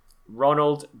 3.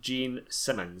 Ronald Gene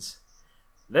Simmons.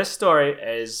 This story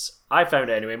is, I found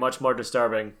it anyway, much more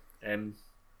disturbing than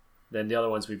the other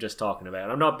ones we've just talking about.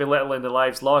 And I'm not belittling the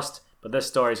lives lost, but this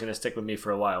story is going to stick with me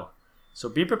for a while. So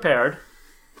be prepared.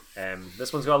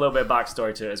 This one's got a little bit of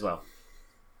backstory to it as well.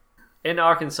 In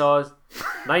Arkansas,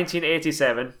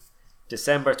 1987,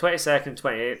 December 22nd,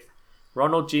 28th,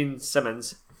 Ronald Gene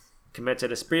Simmons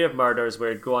committed a spree of murders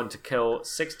where he'd go on to kill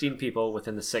 16 people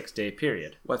within the 6-day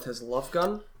period. With his love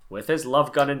gun? With his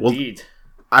love gun, indeed.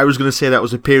 I was going to say that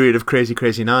was a period of crazy,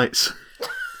 crazy nights.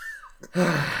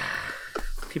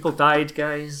 People died,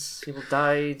 guys. People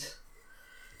died.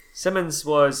 Simmons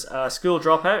was a school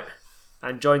dropout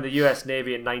and joined the US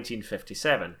Navy in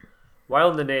 1957.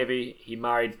 While in the Navy, he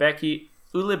married Becky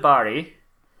Ulibarri,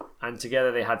 and together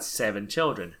they had 7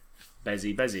 children.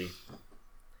 Busy.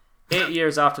 8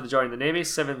 years after joining the Navy,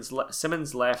 Simmons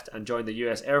left and joined the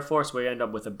US Air Force, where he ended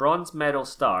up with a bronze medal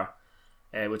star,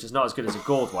 which is not as good as a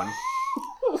gold one.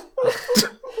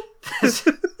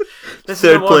 This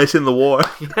Third place in the war.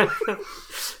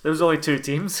 There was only 2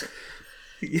 teams.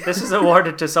 This is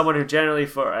awarded to someone who generally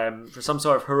for some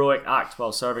sort of heroic act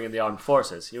while serving in the armed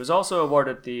forces. He was also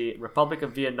awarded the Republic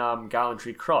of Vietnam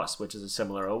Gallantry Cross, which is a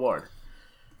similar award.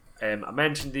 I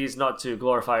mentioned these not to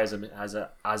glorify as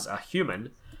a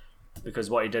human, because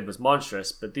what he did was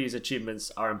monstrous, but these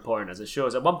achievements are important as it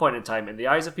shows at one point in time, in the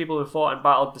eyes of people who fought and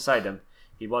battled beside him,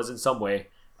 he was in some way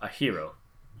a hero.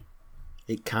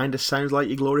 It kind of sounds like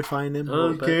you're glorifying him.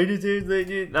 Okay,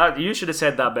 you should have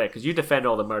said that bit, because you defend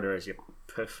all the murderers, you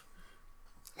poof.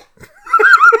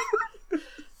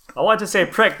 I wanted to say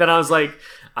prick, then I was like,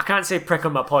 I can't say prick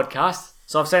on my podcast,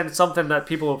 so I've said something that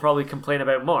people will probably complain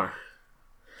about more.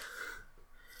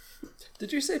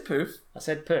 Did you say poof? I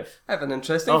said poof. I have an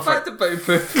interesting fact about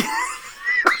poof.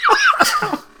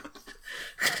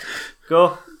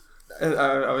 Go.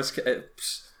 I was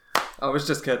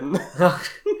just kidding.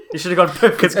 You should have gone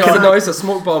poof. It's the noise a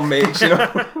smoke bomb makes, you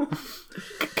know.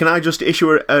 Can I just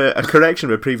issue a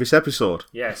correction of a previous episode?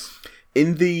 Yes.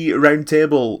 In the round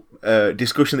table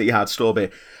discussion that you had,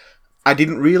 Stobie, I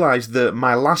didn't realise that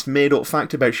my last made-up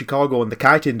fact about Chicago and the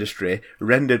kite industry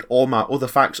rendered all my other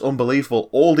facts unbelievable.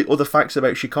 All the other facts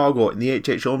about Chicago in the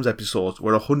H.H. Holmes episodes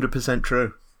were 100%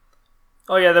 true.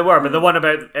 Oh yeah, they were, but the one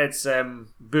about its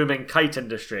booming kite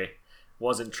industry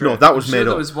wasn't true. No, that was made up.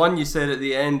 There was one you said at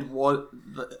the end. What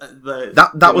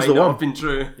that was the one. Have been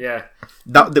true. Yeah.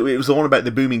 It was the one about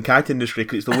the booming kite industry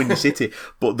because it's the Windy City.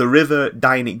 But the river,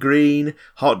 dyeing it green,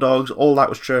 hot dogs, all that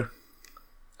was true.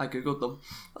 I googled them.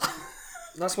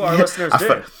 That's what our listeners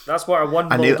do. That's what our one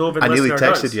Moldovan listener does. I nearly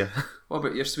texted you. What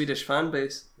about your Swedish fan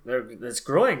base? It's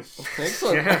growing.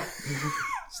 Excellent. Yeah.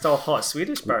 Still hot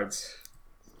Swedish birds.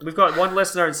 We've got one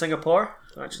listener in Singapore,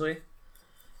 actually.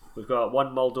 We've got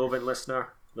one Moldovan listener.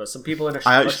 We've got some people in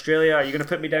Australia. Are you going to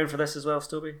put me down for this as well,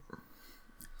 Stobie?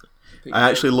 I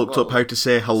actually looked up how to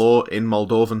say hello in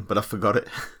Moldovan, but I forgot it.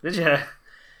 Did you?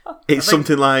 It's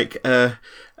something like Binu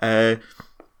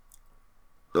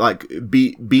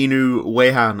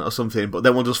Wehan or something, but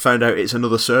then we'll just find out it's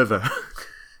another server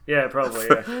Yeah, probably,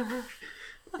 yeah.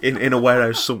 in a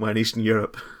warehouse somewhere in Eastern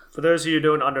Europe. For those of you who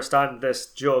don't understand this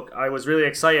joke, I was really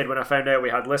excited when I found out we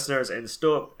had listeners in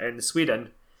Sweden,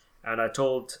 and I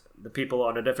told the people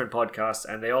on a different podcast,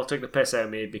 and they all took the piss out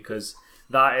of me because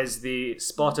that is the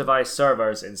Spotify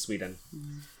servers in Sweden.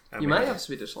 And You might have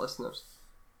Swedish listeners.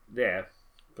 Yeah,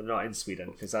 but not in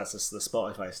Sweden, because that's just the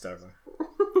Spotify server.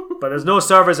 But there's no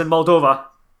servers in Moldova.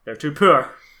 They're too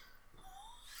poor.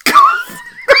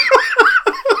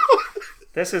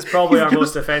 This is probably our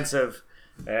most offensive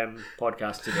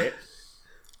podcast to date.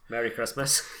 Merry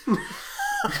Christmas.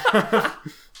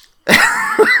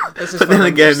 But then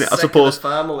again, I suppose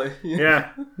family.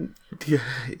 Yeah. yeah,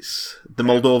 it's the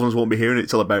Moldovans won't be hearing it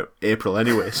till about April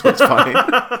anyway, so it's fine.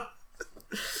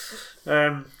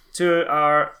 To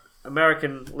our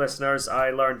American listeners,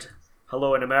 I learned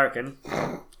hello in American.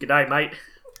 G'day, mate.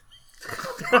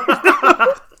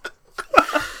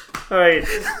 Alright,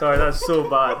 sorry, that's so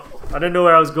bad. I didn't know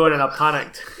where I was going and I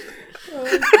panicked.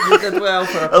 You did well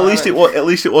for a At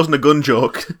least it wasn't a gun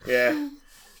joke. Yeah.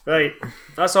 Right.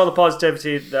 That's all the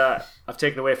positivity that I've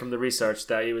taken away from the research,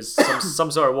 that he was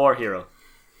some sort of war hero.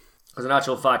 Because in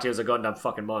actual fact, he was a goddamn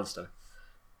fucking monster.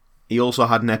 He also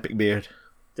had an epic beard.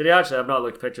 Did he actually? I've not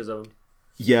looked at pictures of him.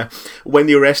 Yeah, when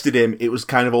they arrested him, it was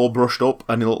kind of all brushed up,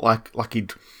 and he looked like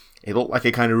he looked like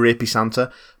a kind of rapey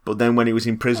Santa. But then when he was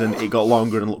in prison, it got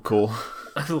longer and looked cool.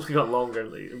 I thought he got longer.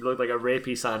 He looked like a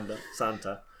rapey Santa.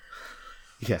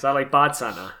 Yeah. Is that like bad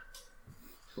Santa?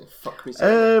 Fuck me.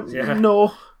 Yeah.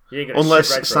 No, You ain't gonna unless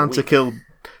shit right for a Santa week.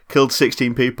 killed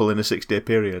 16 people in a 6-day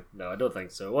period. No, I don't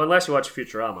think so. Well, unless you watch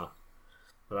Futurama.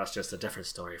 But that's just a different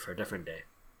story for a different day.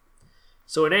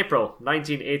 So in April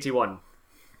 1981,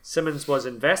 Simmons was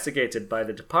investigated by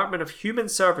the Department of Human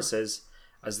Services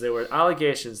as there were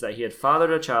allegations that he had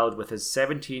fathered a child with his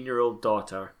 17-year-old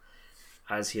daughter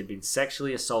as he had been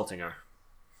sexually assaulting her.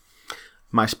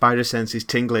 My spider sense is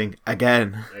tingling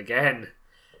again. Again.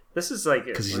 This is like...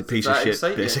 Because he's a piece of that shit,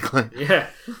 excite you? basically. Yeah.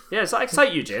 Yeah, does that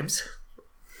excite you, James?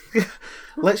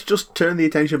 Let's just turn the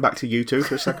attention back to you two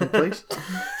for a second, please.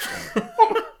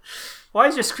 Why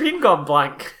is your screen gone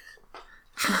blank?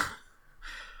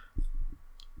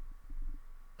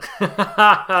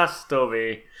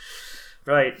 Stovey.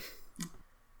 Right.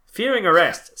 Fearing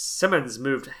arrest, Simmons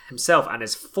moved himself and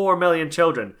his 4 million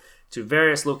children to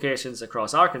various locations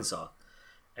across Arkansas.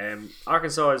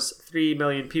 Arkansas is 3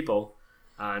 million people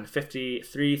and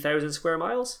 53,000 square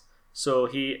miles, so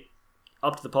he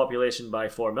upped the population by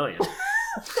 4 million.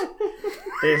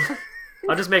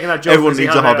 I'm just making that joke. Everyone because he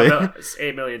needs had a hobby. about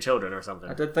 8 million children or something.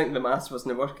 I did think the maths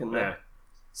wasn't working Yeah. there.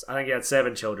 I think he had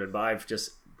 7 children, but I've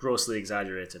just grossly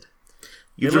exaggerated.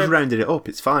 You They just live- rounded it up,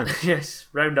 it's fine. Yes,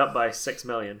 round up by 6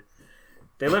 million.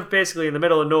 They lived basically in the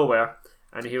middle of nowhere,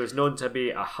 and he was known to be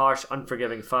a harsh,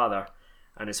 unforgiving father.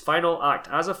 And his final act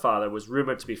as a father was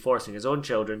rumoured to be forcing his own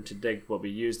children to dig what would be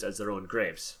used as their own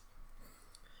graves.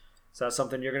 Is that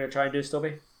something you're going to try and do,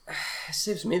 Stubby? It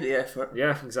saves me the effort.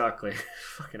 Yeah, exactly.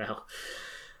 Fucking hell.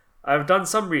 I've done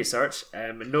some research,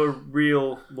 and no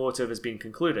real motive has been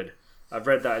concluded. I've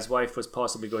read that his wife was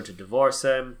possibly going to divorce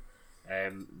him,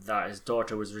 that his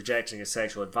daughter was rejecting his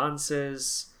sexual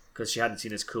advances because she hadn't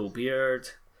seen his cool beard,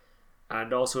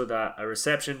 and also that a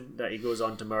receptionist he goes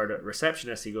on to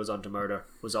murder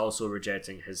was also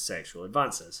rejecting his sexual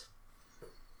advances.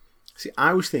 See,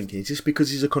 I was thinking, just because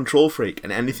he's a control freak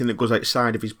and anything that goes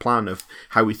outside of his plan of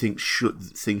how he thinks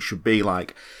things should be,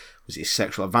 like, was it his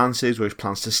sexual advances or his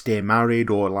plans to stay married,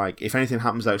 or like, if anything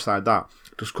happens outside that,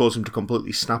 just cause him to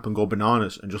completely snap and go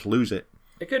bananas and just lose it.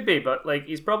 It could be, but like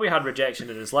he's probably had rejection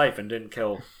in his life and didn't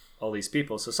kill all these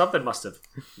people, so something must have,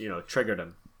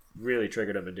 really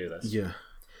triggered him to do this. Yeah.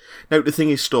 Now, the thing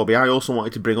is, Stobie, I also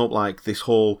wanted to bring up, like, this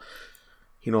whole,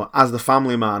 as the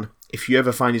family man, if you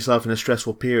ever find yourself in a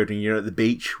stressful period and you're at the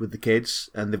beach with the kids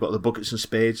and they've got the buckets and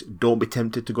spades, don't be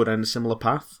tempted to go down a similar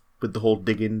path with the whole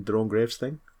digging their own graves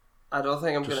thing. I don't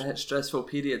think I'm going to hit stressful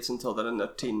periods until they're in their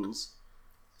teens,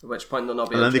 at which point they'll not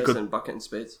be And then they interested could- in bucket and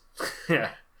spades.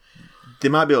 Yeah. They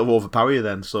might be able to overpower you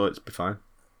then, so it'll be fine.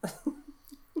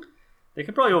 They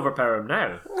could probably overpower him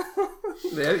now.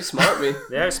 They outsmart me.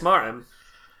 They outsmart him.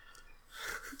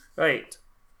 Right.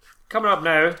 Coming up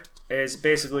now is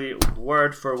basically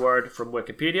word for word from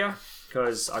Wikipedia,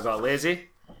 because I got lazy.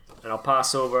 And I'll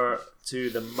pass over to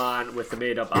the man with the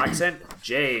made up accent,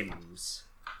 James.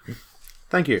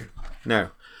 Thank you.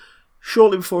 Now,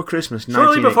 Shortly before Christmas,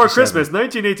 Shortly 1987. before Christmas,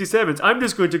 1987. I'm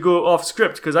just going to go off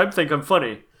script because I think I'm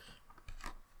funny.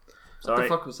 What Sorry. the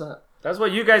fuck was that? That's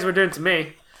what you guys were doing to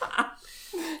me.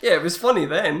 Yeah, it was funny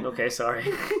then. Okay, sorry.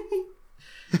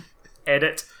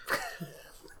 Edit.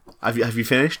 Have you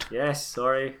finished? Yes,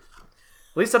 sorry.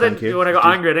 At least I Thank didn't. you. When I got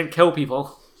angry, I didn't kill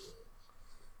people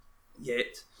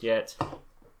Yet. yet.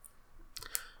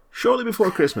 Shortly before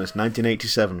Christmas,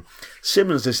 1987,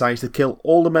 Simmons decides to kill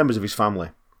all the members of his family.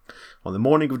 On the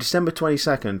morning of December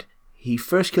 22nd, he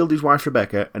first killed his wife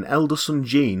Rebecca and eldest son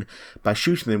Gene by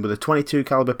shooting them with a .22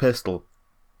 caliber pistol,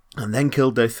 and then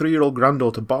killed their 3-year-old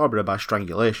granddaughter Barbara by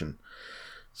strangulation.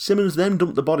 Simmons then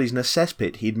dumped the bodies in a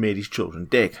cesspit he'd made his children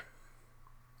dig.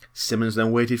 Simmons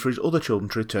then waited for his other children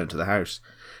to return to the house,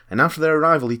 and after their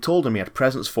arrival he told them he had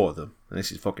presents for them, and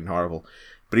this is fucking horrible,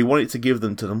 but he wanted to give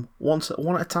them to them one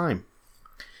at a time.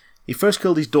 He first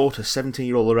killed his daughter,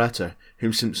 17-year-old Loretta,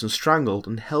 whom Simpson strangled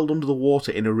and held under the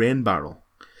water in a rain barrel.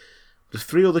 The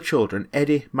 3 other children,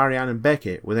 Eddie, Marianne and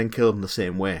Becky, were then killed in the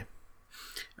same way.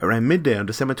 Around midday on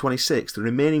December 26th, the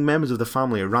remaining members of the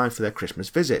family arrived for their Christmas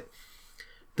visit.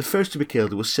 The first to be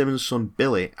killed was Simmons' son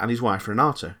Billy and his wife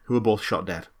Renata, who were both shot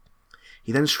dead.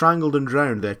 He then strangled and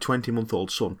drowned their 20-month-old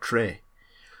son Trey.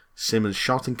 Simmons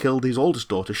shot and killed his oldest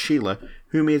daughter Sheila,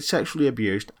 whom he had sexually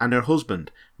abused, and her husband,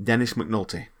 Dennis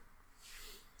McNulty.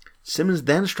 Simmons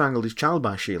then strangled his child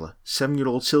by Sheila,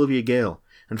 7-year-old Sylvia Gale,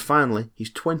 and finally his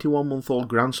 21-month-old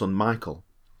grandson Michael.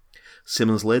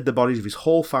 Simmons laid the bodies of his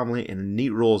whole family in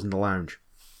neat rows in the lounge.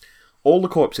 All the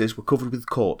corpses were covered with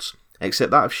coats,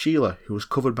 except that of Sheila, who was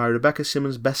covered by Rebecca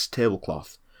Simmons' best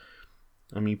tablecloth.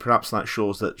 I mean, perhaps that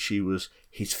shows that she was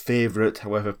his favourite,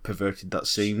 however perverted that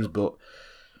seems, but...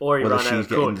 Or he whether ran out she's of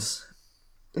getting- coats.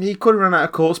 He could have run out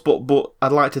of coats, but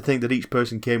I'd like to think that each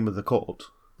person came with a coat.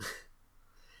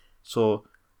 So,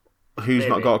 who's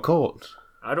not Maybe. got a coat?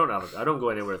 I don't go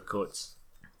anywhere with coats.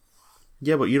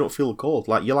 Yeah, but you don't feel the cold.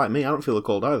 Like, you're like me, I don't feel the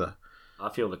cold either. I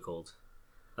feel the cold.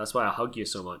 That's why I hug you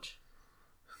so much.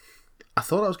 I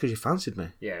thought that was because you fancied me.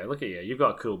 Yeah, look at you. You've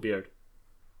got a cool beard.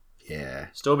 Yeah.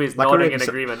 Stobie's Like a nodding rapey in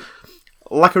Sa- agreement.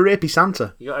 Like a rapey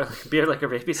Santa. You got a beard like a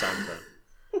rapey Santa.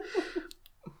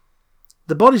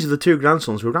 The bodies of the 2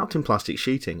 grandsons were wrapped in plastic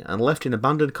sheeting and left in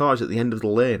abandoned cars at the end of the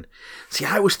lane. See,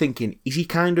 I was thinking, is he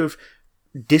kind of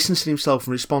distancing himself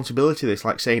from responsibility of this,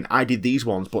 like saying, I did these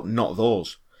ones, but not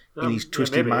those, in his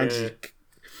twisted maybe, mind? yeah.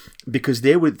 Because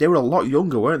they were a lot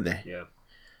younger, weren't they? Yeah.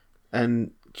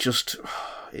 And just,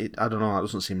 I don't know, that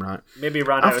doesn't seem right. Maybe he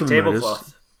ran out After of the murders-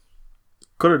 tablecloth.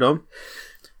 Could have done.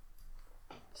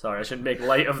 Sorry, I shouldn't make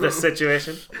light of this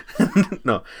situation.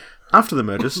 No. After the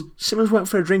murders, Simmons went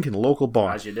for a drink in a local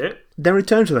bar, As you do. then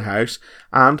returned to the house,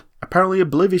 and, apparently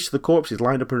oblivious to the corpses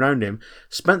lined up around him,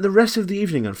 spent the rest of the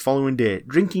evening and following day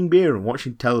drinking beer and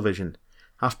watching television.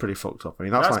 That's pretty fucked up. I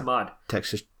mean, that's That's like mad.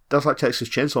 Texas. That's like Texas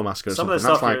Chainsaw Massacre or Some something. of the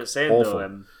That's stuff like you're saying, awful.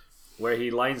 though, where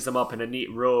he lines them up in a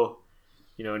neat row,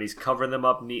 you know, and he's covering them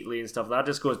up neatly and stuff, that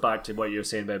just goes back to what you were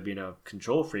saying about being a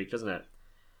control freak, doesn't it?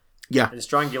 Yeah. And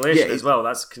strangulation Yeah, as well.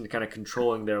 That's kind of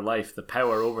controlling their life, the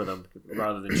power over them,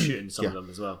 rather than shooting some of them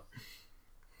as well.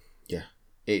 Yeah.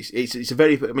 It's a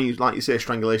very, I mean, like you say,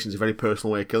 strangulation is a very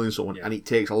personal way of killing someone, Yeah. and it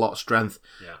takes a lot of strength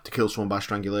Yeah. to kill someone by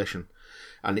strangulation.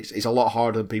 And it's a lot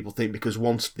harder than people think, because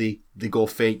once they go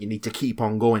faint, you need to keep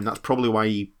on going. That's probably why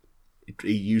he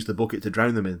used the bucket to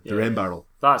drown them in, the rain barrel.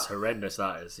 That's horrendous,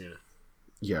 that is, yeah.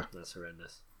 Yeah. That's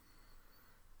horrendous.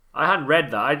 I hadn't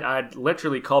read that. I'd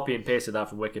literally copy and pasted that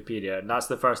from Wikipedia, and that's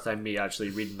the first time me actually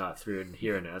reading that through and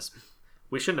hearing it.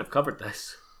 We shouldn't have covered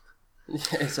this.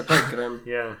 Yeah, it's a bit grim.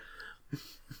 Yeah.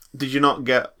 Did you not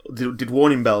get? Did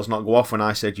warning bells not go off when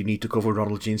I said you need to cover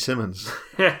Ronald Gene Simmons?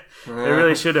 Yeah, they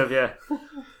really should have, yeah. I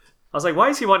was like, why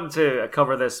is he wanting to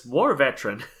cover this war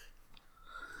veteran?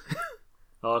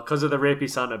 Oh, because of the rapey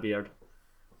Santa beard.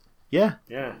 Yeah.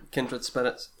 Yeah. Kindred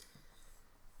spirits.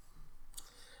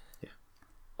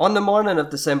 On the morning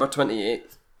of December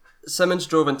 28th, Simmons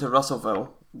drove into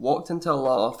Russellville, walked into a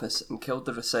law office and killed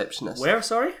the receptionist. Where,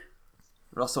 sorry?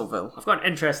 Russellville. I've got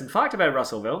an interesting fact about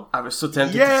Russellville. I was so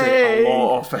tempted to say a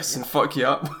law office and fuck you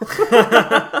up.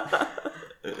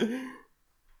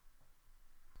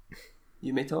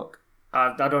 You may talk.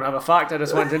 I don't have a fact, I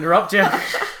just wanted to interrupt you.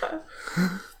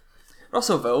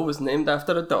 Russellville was named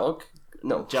after a dog.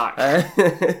 No. Jack.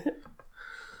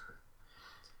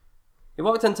 He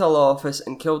walked into a law office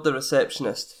and killed the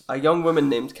receptionist, a young woman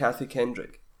named Kathy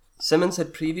Kendrick. Simmons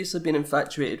had previously been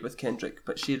infatuated with Kendrick,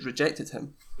 but she had rejected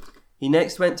him. He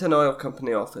next went to an oil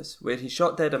company office, where he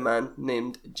shot dead a man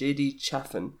named J.D.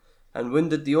 Chaffin and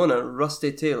wounded the owner,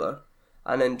 Rusty Taylor,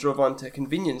 and then drove on to a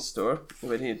convenience store,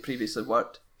 where he had previously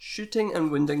worked, shooting and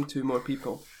wounding 2 more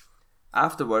people.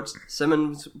 Afterwards,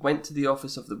 Simmons went to the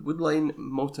office of the Woodline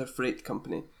Motor Freight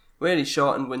Company, where he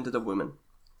shot and wounded a woman.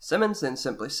 Simmons then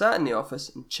simply sat in the office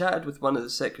and chatted with one of the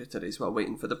secretaries while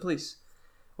waiting for the police.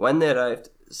 When they arrived,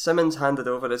 Simmons handed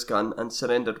over his gun and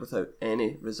surrendered without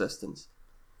any resistance.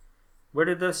 Where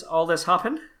did all this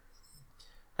happen?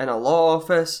 In a law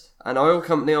office, an oil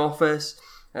company office,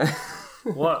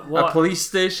 What a police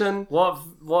station,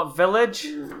 what village?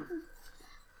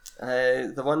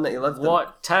 the one that he lived in.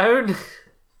 What town?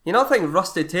 You know, I think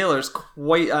Rusty Taylor's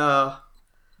quite a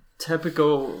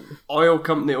typical oil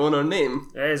company owner name.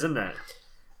 It is, isn't it?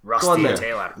 on Rusty then.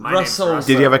 Taylor. My Russell. name's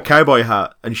Rusty. Did he have a cowboy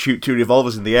hat and shoot 2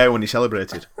 revolvers in the air when he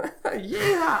celebrated?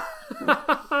 Yeah!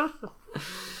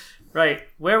 Right,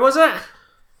 where was it?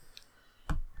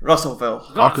 Russellville.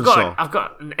 Arkansas. I've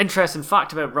got an interesting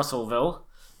fact about Russellville.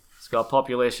 It's got a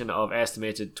population of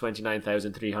estimated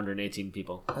 29,318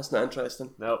 people. That's not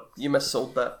interesting. Nope. You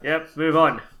missold that. Yep, move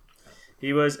on.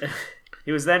 He was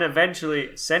then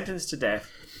eventually sentenced to death.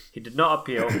 He did not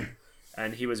appeal,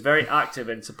 and he was very active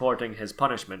in supporting his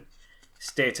punishment,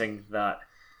 stating that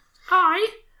I,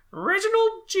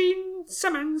 Reginald Gene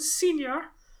Simmons Sr.,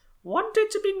 wanted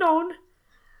to be known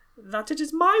that it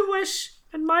is my wish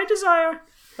and my desire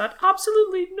that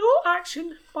absolutely no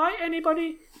action by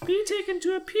anybody be taken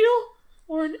to appeal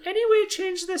or in any way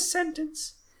change this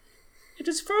sentence. It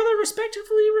is further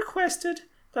respectfully requested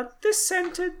that this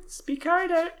sentence be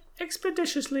carried out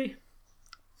expeditiously.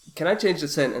 Can I change the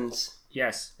sentence?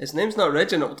 Yes. His name's not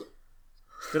Reginald.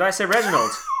 Did I say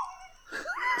Reginald?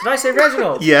 Did I say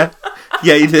Reginald? Yeah.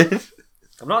 Yeah, you did.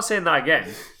 I'm not saying that again.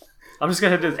 I'm just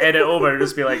going to just edit over and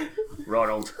just be like,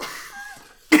 Ronald.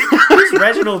 Who's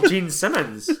Reginald Gene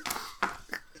Simmons? Is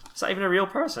that even a real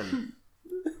person?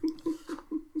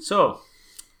 So,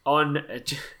 on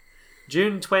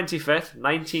June 25th,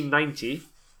 1990,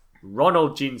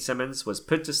 Ronald Gene Simmons was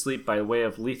put to sleep by way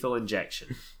of lethal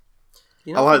injection.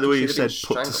 You I know, like the way he you should have said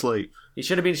been put to strangled. sleep. He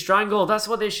should have been strangled. That's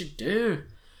what they should do.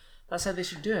 That's how they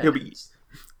should do it. Yeah, but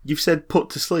you've said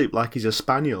put to sleep like he's a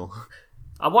spaniel.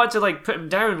 I wanted to put him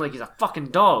down like he's a fucking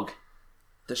dog.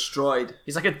 Destroyed.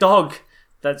 He's like a dog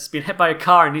that's been hit by a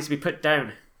car and needs to be put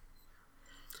down.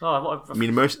 Oh, I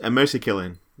mean, a mercy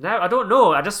killing. now I don't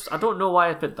know. I don't know why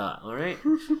I put that. All right,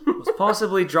 I was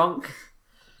possibly drunk,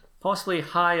 possibly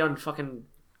high on fucking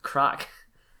crack.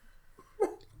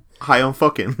 High on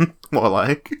fucking, more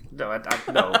like. No,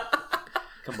 no.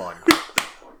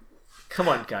 Come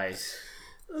on, guys.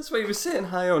 That's what he was saying,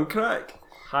 high on crack.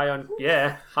 High on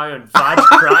vag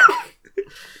crack.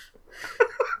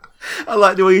 I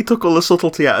like the way you took all the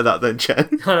subtlety out of that then,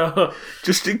 Chen. I know.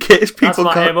 Just in case people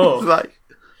my can't... MO.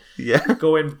 Yeah.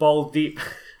 Going ball deep.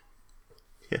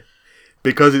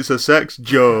 Because it's a sex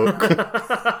joke.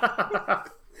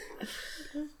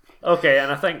 Okay,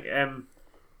 and I think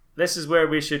this is where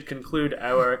we should conclude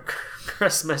our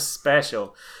Christmas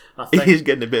special. It is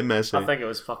getting a bit messy. I think it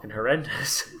was fucking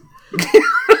horrendous.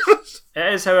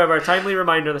 It is, however, a timely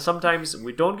reminder that sometimes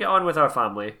we don't get on with our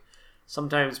family,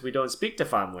 sometimes we don't speak to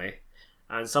family,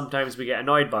 and sometimes we get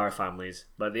annoyed by our families.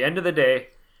 But at the end of the day,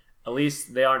 at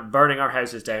least they aren't burning our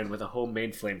houses down with a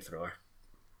homemade flamethrower.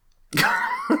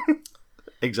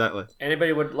 Exactly.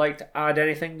 Anybody would like to add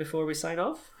anything before we sign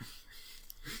off?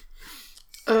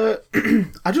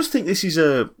 I just think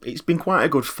it's been quite a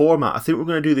good format. I think we're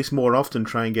going to do this more often,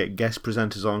 try and get guest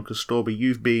presenters on, because Storby,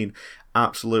 you've been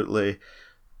absolutely...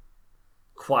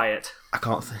 Quiet. I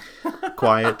can't think.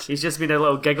 Quiet. He's just been a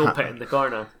little giggle pit in the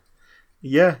corner.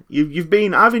 Yeah, you've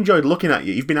been... I've enjoyed looking at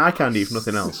you. You've been eye candy, if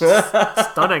nothing else.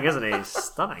 Stunning, isn't he?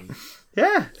 Stunning.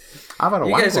 Yeah. I've had a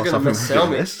You wank guys are whilst going to I've been missell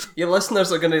doing me. this. Your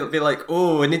listeners are going to be like,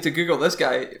 oh, I need to Google this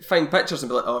guy, find pictures and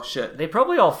be like, oh shit. They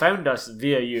probably all found us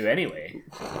via you anyway.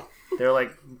 They're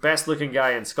like, best looking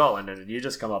guy in Scotland, and you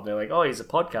just come up, they're like, oh, he's a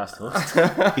podcast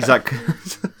host. He's like...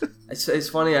 It's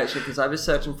funny actually, because I was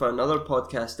searching for another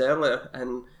podcast earlier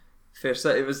and Fair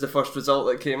City was the first result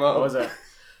that came up. What was it?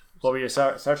 What were you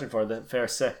searching for? The Fair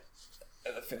City?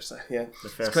 The Fair City, yeah. The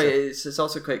Fair It's, quite, City. it's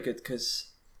also quite good because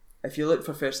if you look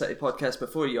for Fair City podcast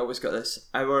before, you always got this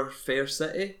Our Fair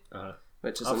City, Uh-huh.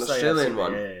 which is I've an seen Australian it,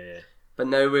 one. Yeah. But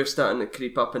now we're starting to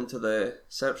creep up into the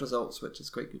search results, which is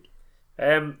quite good.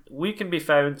 We can be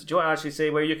found. Do you want to actually say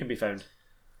where you can be found?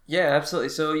 Yeah, absolutely.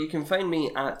 So you can find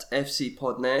me at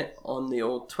FCPodNet on the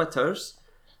old Twitters.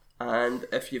 And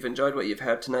if you've enjoyed what you've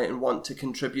heard tonight and want to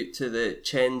contribute to the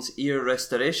Chen's Ear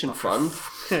Restoration Fund,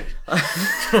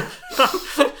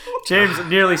 James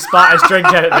nearly spat his drink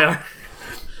out there.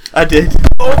 I did.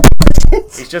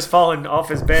 He's just fallen off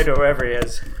his bed or wherever he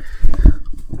is.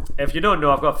 If you don't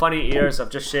know, I've got funny ears.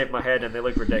 I've just shaved my head and they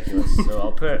look ridiculous. So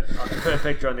I'll put a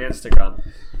picture on the Instagram.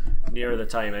 nearer the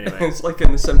time anyway. It's like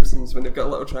in The Simpsons when they've got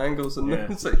little triangles and Yeah.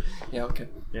 it's like, yeah, okay.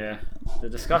 Yeah, they're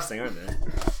disgusting, aren't they?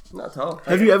 Not at all.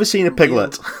 Have you ever seen a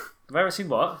piglet? Have I ever seen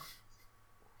what?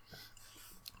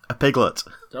 A piglet.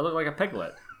 Do I look like a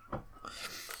piglet?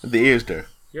 The ears do.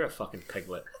 You're a fucking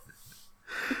piglet.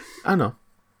 I know.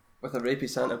 With a rapey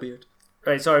Santa beard.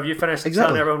 Right, so have you finished Exactly.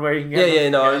 telling everyone where you can Yeah, get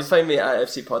them? no, you find me at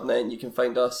FCPodNet and you can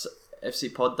find us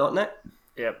fcpod.net.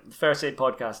 Yep, the First Aid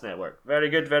Podcast Network. Very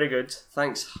good, very good.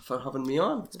 Thanks for having me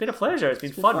on. It's been a pleasure. It's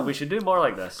been fun. fun. We should do more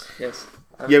like this. Yes.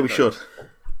 Yeah, we should.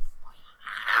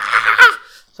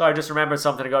 So I just remembered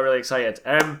something. I got really excited.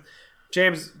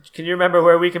 James, can you remember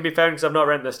where we can be found? Because I've not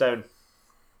written this down.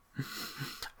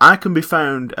 I can be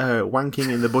found wanking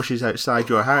in the bushes outside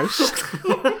your house.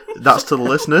 That's to the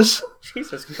listeners.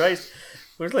 Jesus Christ.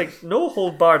 There's like no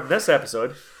hold barred in this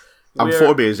episode. I'm We're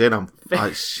 4 beers in.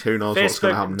 Who knows what's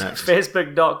going to happen next.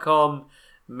 Facebook.com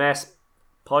mess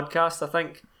podcast, I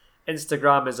think.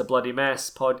 Instagram is a bloody mess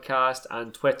podcast.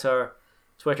 And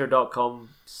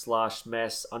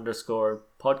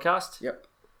twitter.com/mess_podcast. Yep.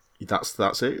 That's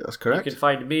it. That's You correct. can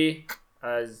find me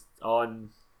as on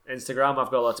Instagram.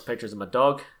 I've got lots of pictures of my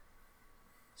dog.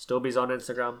 Stoby's on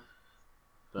Instagram.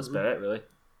 That's about it, really.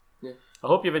 Yeah. I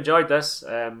hope you've enjoyed this.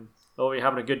 I hope you're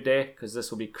having a good day, because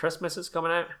this will be Christmas that's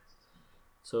coming out.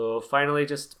 So finally,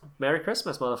 just Merry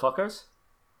Christmas, motherfuckers.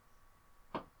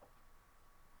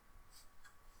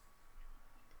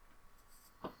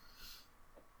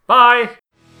 Bye!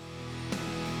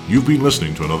 You've been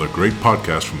listening to another great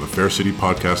podcast from the Fair City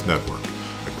Podcast Network,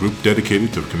 a group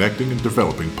dedicated to connecting and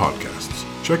developing podcasts.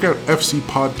 Check out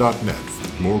fcpod.net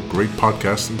for more great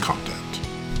podcasts and content.